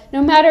 but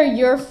no matter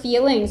your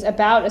feelings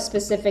about a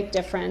specific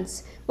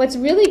difference, what's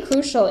really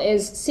crucial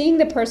is seeing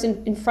the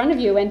person in front of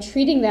you and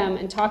treating them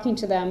and talking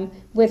to them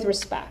with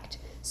respect.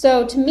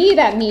 So to me,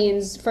 that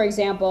means, for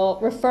example,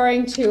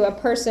 referring to a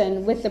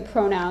person with the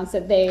pronouns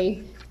that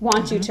they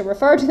want you to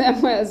refer to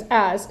them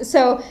as.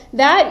 So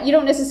that you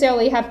don't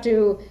necessarily have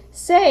to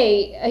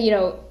say,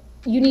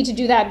 you need to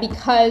do that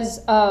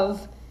because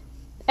of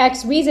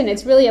X reason.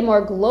 It's really a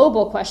more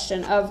global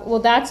question of, well,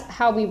 that's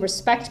how we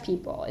respect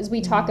people, is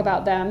we talk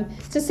about them.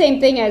 It's the same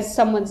thing as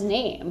someone's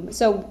name.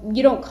 So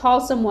you don't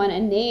call someone a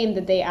name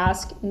that they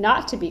ask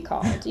not to be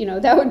called.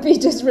 That would be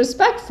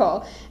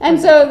disrespectful. And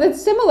so that's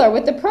similar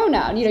with the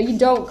pronoun. You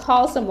don't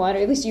call someone, or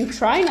at least you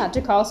try not to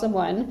call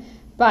someone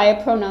by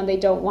a pronoun they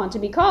don't want to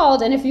be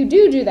called. And if you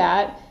do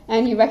that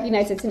and you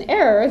recognize it's an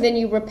error, then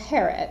you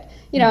repair it.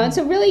 And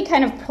so really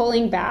kind of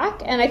pulling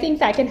back. And I think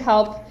that can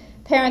help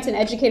parents and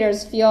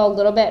educators feel a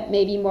little bit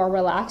maybe more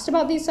relaxed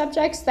about these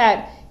subjects,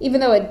 that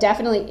even though it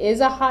definitely is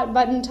a hot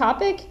button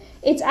topic,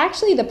 it's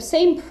actually the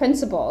same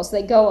principles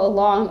that go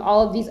along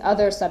all of these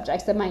other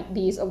subjects that might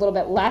be a little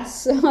bit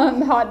less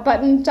hot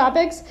button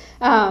topics,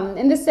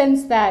 in the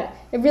sense that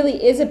it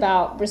really is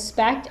about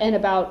respect and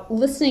about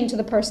listening to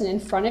the person in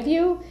front of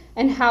you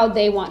and how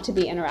they want to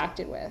be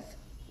interacted with.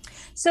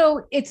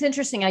 So it's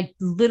interesting. I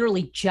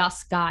literally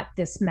just got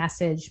this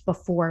message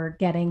before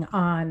getting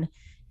on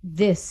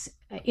this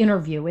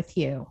interview with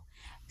you.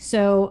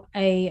 So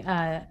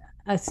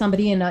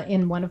somebody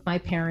in one of my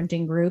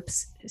parenting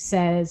groups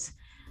says,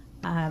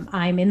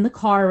 I'm in the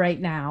car right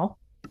now,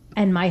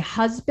 and my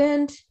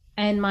husband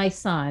and my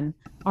son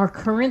are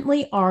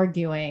currently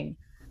arguing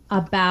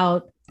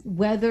about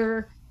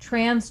whether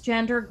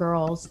transgender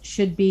girls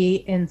should be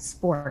in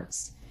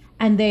sports.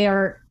 And they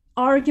are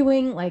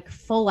arguing like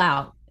full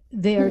out.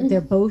 They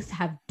both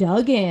have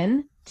dug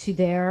in to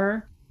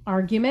their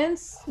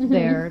arguments,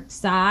 their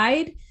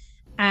side,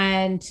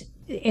 and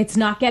it's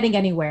not getting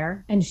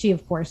anywhere. And she,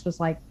 of course, was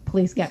like,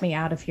 please get me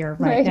out of here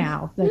right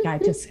now. Like, I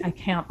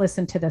can't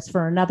listen to this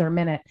for another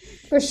minute.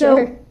 For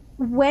sure. So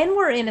when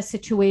we're in a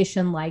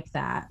situation like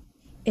that,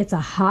 it's a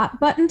hot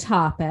button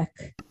topic.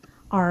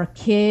 Our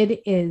kid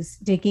is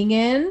digging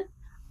in.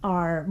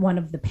 One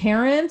of the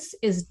parents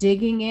is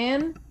digging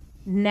in.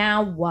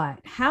 Now what?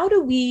 How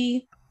do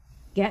we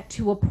get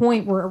to a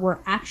point where we're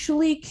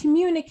actually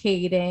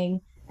communicating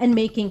and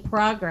making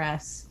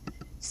progress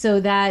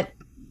so that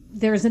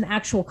there's an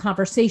actual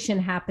conversation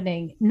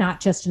happening, not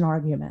just an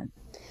argument?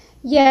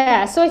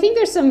 Yeah, so I think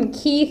there's some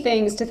key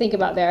things to think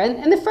about there.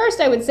 And the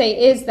first I would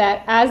say is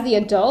that as the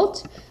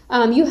adult,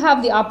 you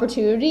have the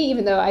opportunity,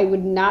 even though I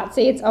would not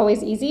say it's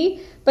always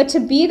easy, but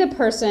to be the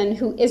person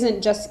who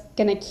isn't just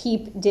going to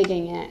keep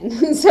digging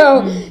in.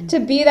 So to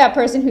be that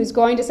person who's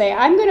going to say,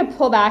 I'm going to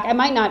pull back. I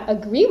might not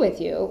agree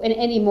with you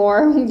any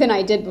more than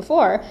I did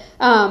before,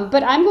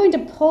 but I'm going to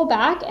pull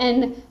back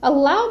and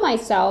allow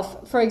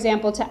myself, for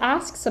example, to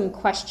ask some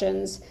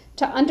questions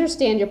to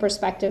understand your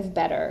perspective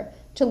better,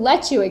 to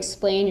let you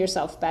explain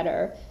yourself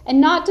better, and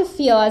not to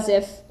feel as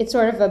if it's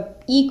sort of a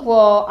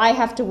equal, I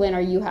have to win or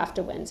you have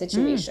to win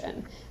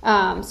situation.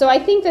 So I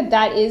think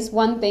that is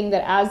one thing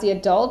that as the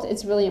adult,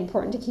 it's really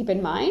important to keep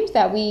in mind,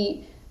 that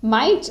we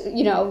might,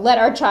 let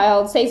our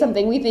child say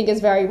something we think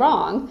is very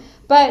wrong,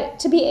 but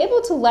to be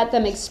able to let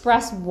them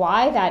express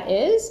why that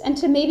is, and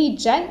to maybe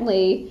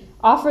gently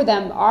offer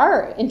them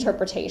our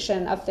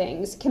interpretation of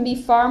things, can be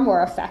far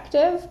more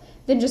effective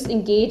than just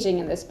engaging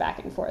in this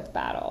back and forth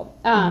battle.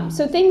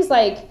 So things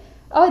like,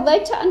 I'd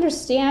like to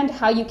understand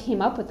how you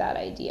came up with that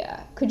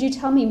idea. Could you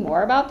tell me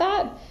more about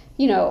that?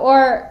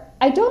 Or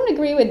I don't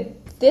agree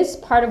with this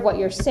part of what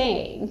you're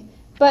saying,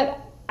 but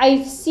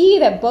I see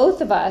that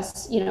both of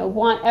us,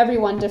 want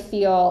everyone to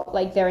feel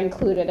like they're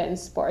included in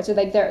sports, or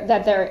like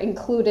they're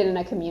included in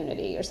a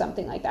community or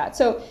something like that.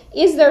 So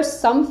is there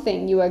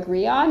something you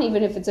agree on,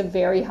 even if it's a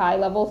very high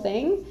level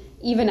thing,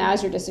 even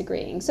as you're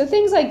disagreeing? So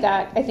things like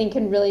that, I think,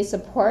 can really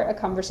support a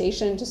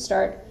conversation to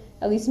start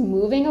at least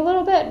moving a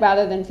little bit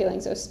rather than feeling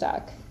so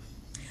stuck.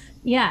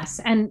 Yes.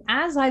 And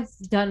as I've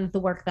done the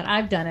work that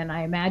I've done, and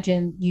I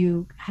imagine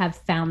you have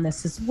found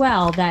this as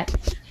well,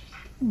 that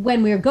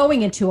when we're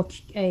going into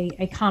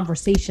a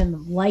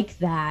conversation like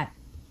that,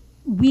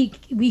 we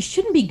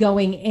shouldn't be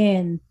going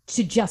in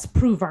to just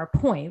prove our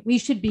point. We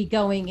should be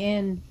going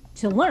in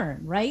to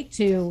learn, right?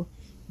 To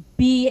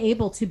be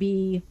able to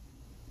be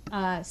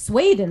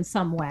swayed in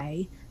some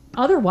way.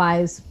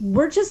 Otherwise,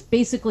 we're just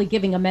basically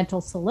giving a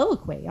mental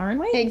soliloquy, aren't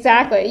we?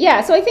 Exactly.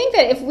 Yeah. So I think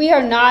that if we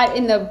are not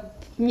in the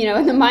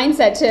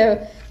mindset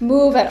to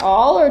move at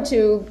all or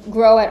to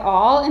grow at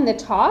all in the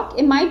talk,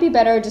 it might be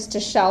better just to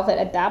shelve it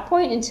at that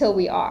point until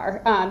we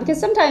are. Because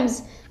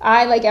sometimes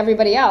I, like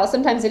everybody else,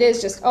 sometimes it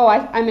is just,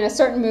 I'm in a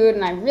certain mood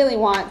and I really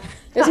want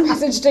this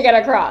message to get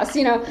across,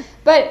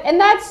 and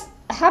that's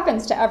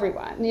happens to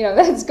everyone,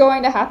 that's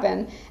going to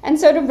happen. And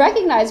so to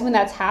recognize when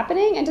that's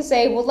happening and to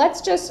say, well,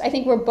 I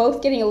think we're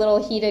both getting a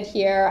little heated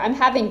here. I'm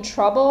having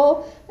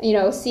trouble,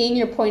 seeing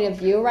your point of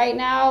view right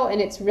now. And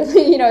it's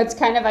really, it's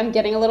kind of, I'm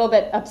getting a little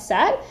bit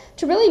upset,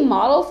 to really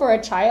model for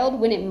a child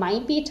when it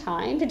might be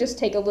time to just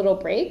take a little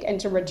break and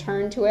to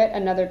return to it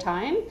another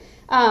time.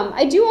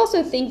 I do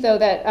also think, though,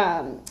 that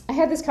I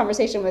had this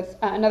conversation with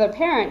another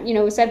parent,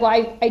 who said,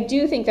 well, I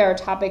do think there are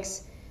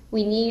topics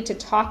we need to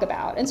talk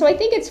about. And so I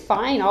think it's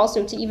fine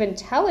also to even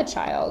tell a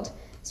child,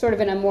 sort of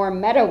in a more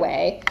meta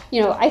way,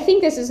 I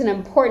think this is an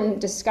important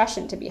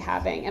discussion to be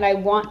having, and I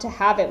want to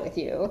have it with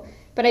you,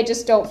 but I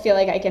just don't feel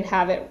like I can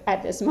have it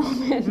at this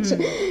moment.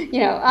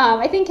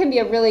 I think can be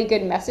a really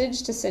good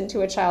message to send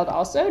to a child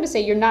also, to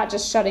say you're not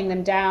just shutting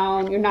them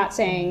down, you're not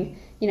saying,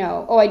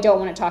 I don't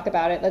want to talk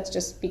about it, let's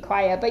just be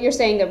quiet, but you're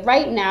saying that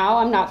right now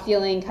I'm not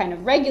feeling kind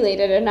of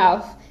regulated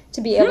enough to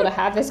be able to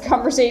have this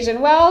conversation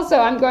so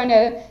I'm going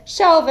to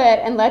shelve it,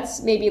 and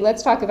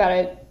let's talk about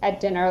it at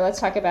dinner, let's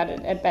talk about it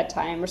at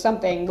bedtime or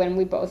something, when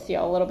we both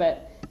feel a little bit,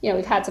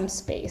 we've had some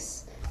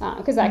space,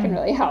 because that can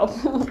really help.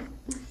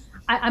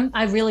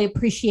 I really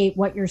appreciate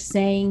what you're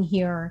saying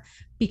here,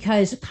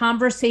 because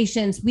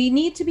conversations, we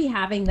need to be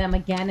having them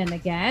again and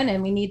again,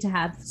 and we need to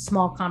have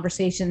small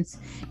conversations,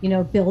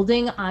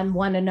 building on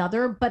one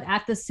another. But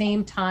at the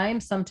same time,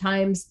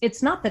 sometimes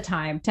it's not the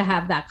time to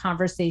have that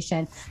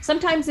conversation.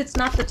 Sometimes it's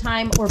not the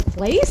time or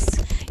place,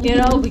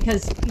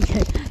 because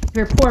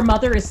your poor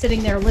mother is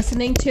sitting there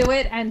listening to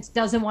it and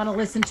doesn't want to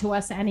listen to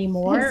us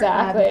anymore.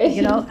 Exactly.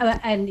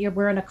 And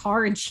we're in a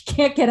car and she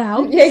can't get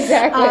out.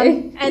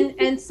 Exactly.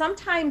 And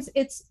sometimes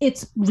it's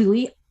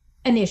really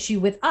an issue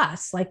with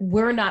us. Like,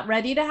 we're not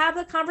ready to have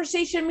the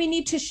conversation. We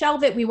need to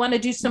shelve it. We want to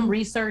do some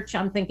research.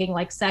 I'm thinking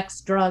like sex,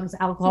 drugs,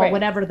 alcohol,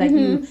 whatever that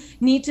you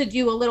need to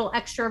do a little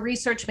extra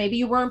research. Maybe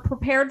you weren't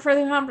prepared for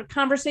the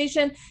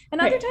conversation. And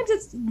other times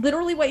it's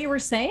literally what you were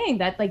saying,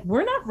 that like,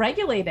 we're not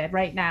regulated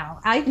right now.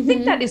 I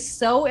think that is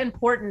so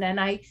important. And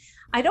I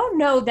don't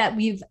know that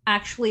we've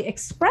actually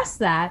expressed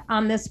that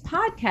on this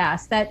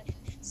podcast, that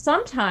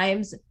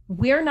sometimes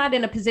we're not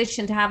in a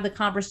position to have the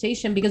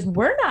conversation because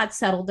we're not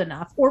settled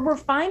enough, or we're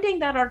finding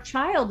that our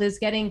child is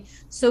getting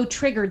so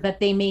triggered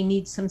that they may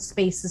need some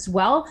space as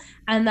well.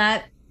 And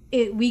that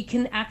we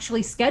can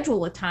actually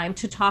schedule a time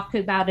to talk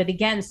about it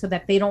again so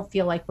that they don't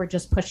feel like we're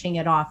just pushing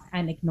it off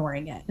and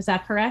ignoring it. Is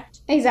that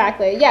correct?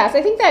 Exactly. Yes,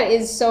 I think that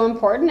is so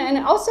important. And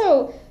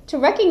also to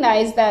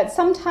recognize that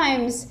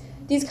sometimes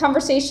these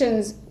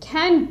conversations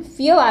can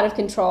feel out of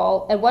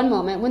control at one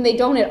moment when they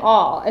don't at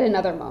all at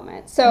another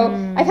moment. So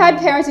I've had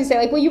parents who say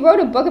like, well, you wrote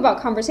a book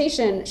about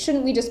conversation.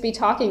 Shouldn't we just be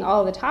talking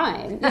all the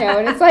time?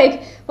 And it's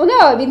like, well, no,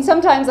 I mean,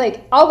 sometimes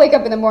like I'll wake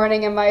up in the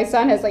morning and my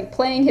son has like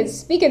playing his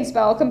speak and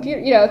spell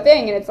computer,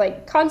 thing. And it's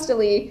like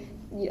constantly,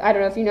 I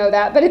don't know if you know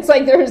that, but it's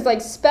like there's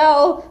like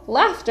spell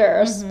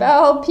laughter,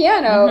 spell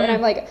piano. And I'm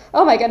like,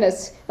 oh my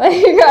goodness, like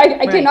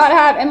I cannot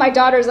have. And my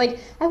daughter's like,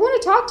 I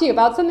want to talk to you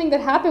about something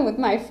that happened with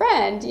my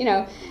friend,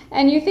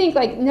 and you think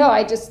like, no,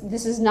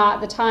 this is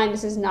not the time.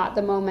 This is not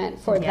the moment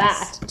for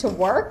that to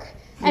work.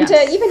 And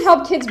to even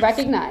help kids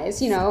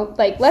recognize,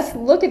 like, let's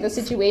look at the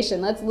situation.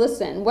 Let's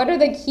listen. What are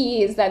the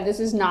keys that this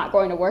is not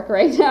going to work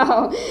right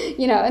now?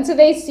 And so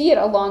they see it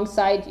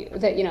alongside you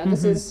that,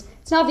 this is,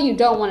 it's not that you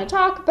don't want to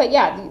talk, but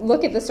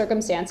look at the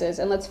circumstances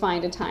and let's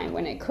find a time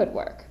when it could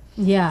work.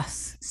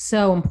 Yes.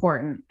 So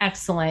important.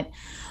 Excellent.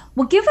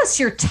 Well, give us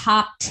your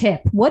top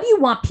tip. What do you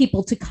want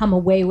people to come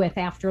away with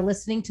after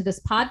listening to this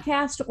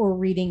podcast or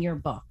reading your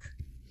book?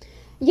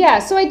 Yeah.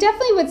 So I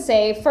definitely would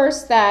say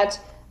first that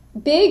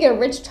big or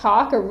rich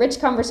talk or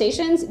rich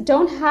conversations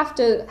don't have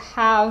to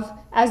have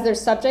as their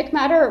subject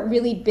matter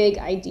really big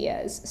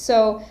ideas.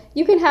 So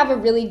you can have a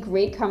really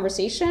great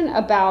conversation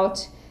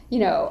about,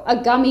 a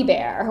gummy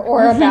bear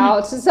or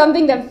about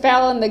something that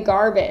fell in the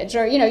garbage,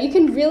 or, you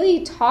can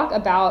really talk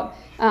about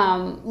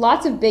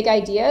lots of big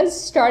ideas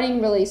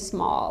starting really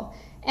small.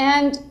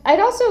 And I'd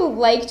also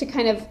like to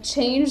kind of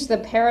change the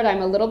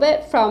paradigm a little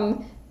bit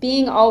from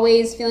being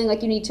always feeling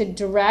like you need to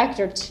direct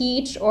or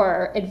teach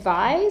or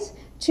advise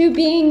to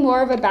being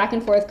more of a back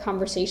and forth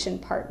conversation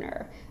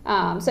partner.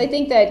 So I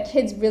think that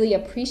kids really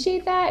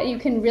appreciate that. And you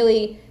can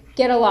really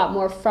get a lot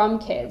more from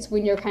kids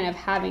when you're kind of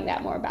having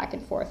that more back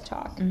and forth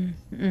talk.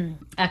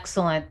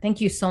 Excellent.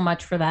 Thank you so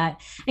much for that.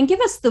 And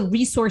give us the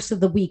resource of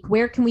the week.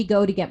 Where can we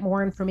go to get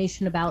more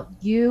information about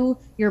you,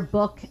 your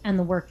book, and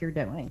the work you're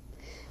doing?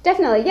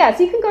 Definitely. Yeah.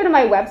 So you can go to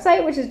my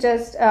website, which is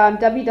just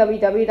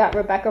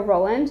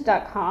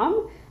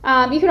www.rebeccaroland.com.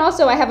 You can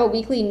also, I have a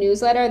weekly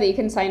newsletter that you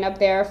can sign up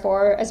there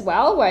for as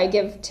well, where I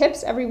give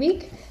tips every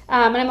week.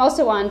 And I'm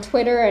also on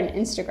Twitter and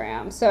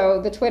Instagram. So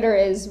the Twitter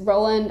is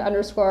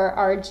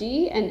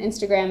Roland_RG and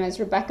Instagram is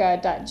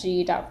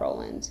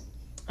Rebecca.g.Roland.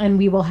 And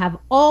we will have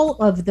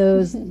all of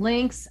those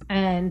links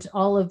and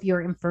all of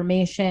your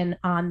information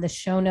on the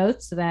show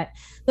notes so that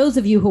those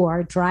of you who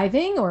are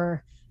driving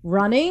or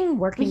running,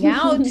 working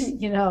out,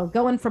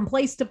 going from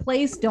place to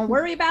place, don't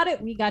worry about it.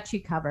 We got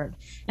you covered.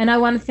 And I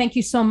want to thank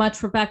you so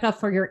much, Rebecca,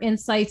 for your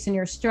insights and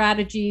your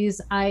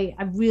strategies. I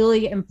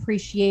really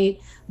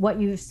appreciate what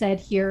you've said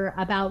here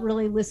about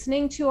really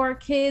listening to our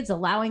kids,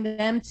 allowing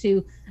them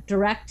to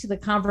direct the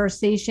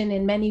conversation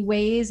in many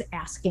ways,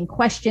 asking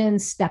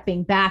questions,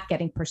 stepping back,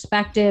 getting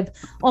perspective.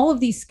 All of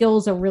these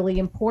skills are really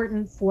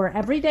important for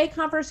everyday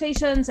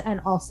conversations and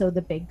also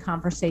the big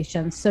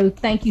conversations. So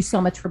thank you so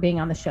much for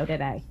being on the show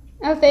today.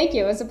 Oh, thank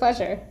you. It was a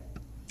pleasure.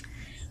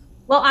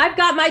 Well, I've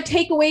got my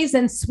takeaways,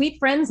 and sweet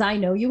friends, I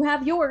know you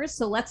have yours.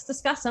 So let's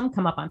discuss them.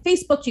 Come up on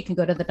Facebook. You can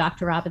go to the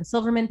Dr. Robin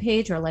Silverman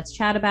page, or let's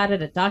chat about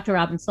it at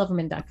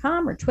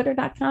drrobinsilverman.com or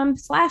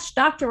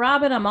twitter.com/Dr.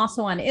 Robin. I'm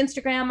also on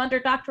Instagram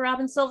under Dr.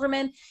 Robin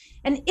Silverman.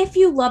 And if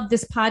you love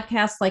this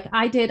podcast like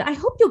I did, I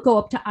hope you'll go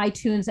up to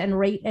iTunes and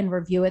rate and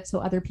review it so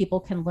other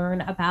people can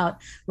learn about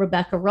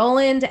Rebecca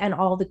Roland and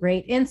all the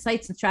great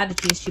insights and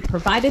strategies she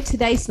provided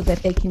today so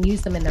that they can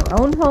use them in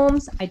their own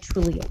homes. I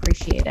truly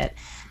appreciate it.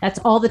 That's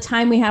all the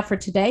time we have for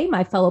today.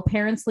 My fellow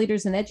parents,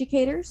 leaders, and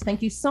educators,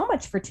 thank you so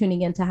much for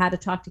tuning in to How to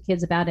Talk to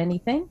Kids About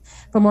Anything.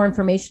 For more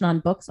information on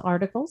books,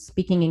 articles,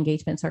 speaking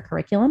engagements, or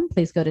curriculum,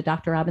 please go to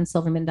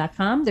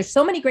drrobinsilverman.com. There's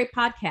so many great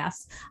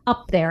podcasts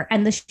up there,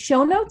 and the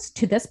show notes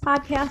to this podcast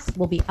podcast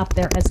will be up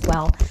there as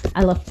well.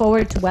 I look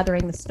forward to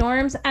weathering the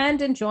storms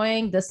and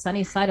enjoying the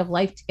sunny side of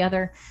life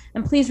together.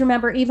 And please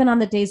remember, even on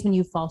the days when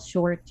you fall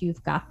short,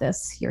 you've got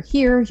this. You're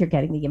here, you're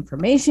getting the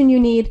information you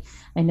need.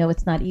 I know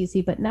it's not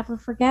easy, but never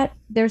forget,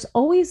 there's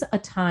always a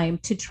time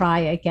to try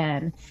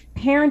again.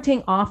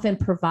 Parenting often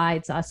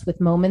provides us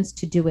with moments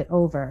to do it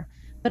over.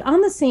 But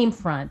on the same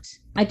front,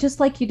 I'd just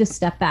like you to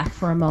step back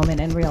for a moment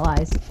and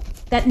realize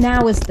that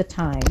now is the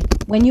time.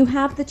 When you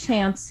have the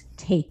chance,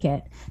 take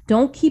it.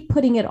 Don't keep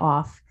putting it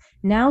off.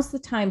 Now's the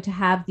time to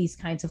have these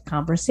kinds of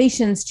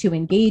conversations, to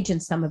engage in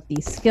some of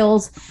these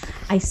skills.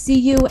 I see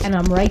you and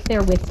I'm right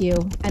there with you.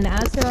 And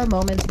as there are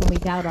moments when we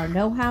doubt our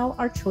know-how,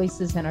 our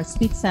choices, and our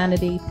sweet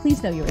sanity,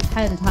 please know you're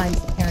 10 times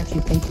the parent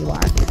you think you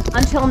are.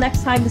 Until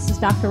next time, this is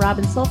Dr.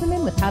 Robin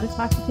Silverman with How to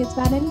Talk to Kids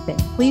About Anything.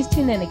 Please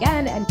tune in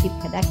again and keep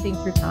connecting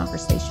through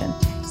conversation.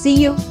 See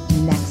you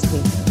next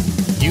week.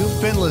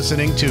 You've been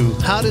listening to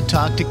How to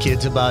Talk to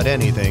Kids About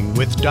Anything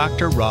with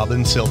Dr.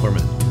 Robin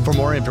Silverman. For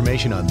more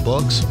information on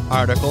books,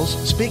 articles,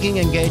 speaking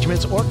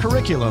engagements, or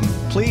curriculum,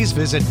 please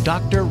visit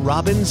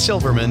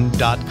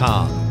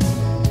drrobinsilverman.com.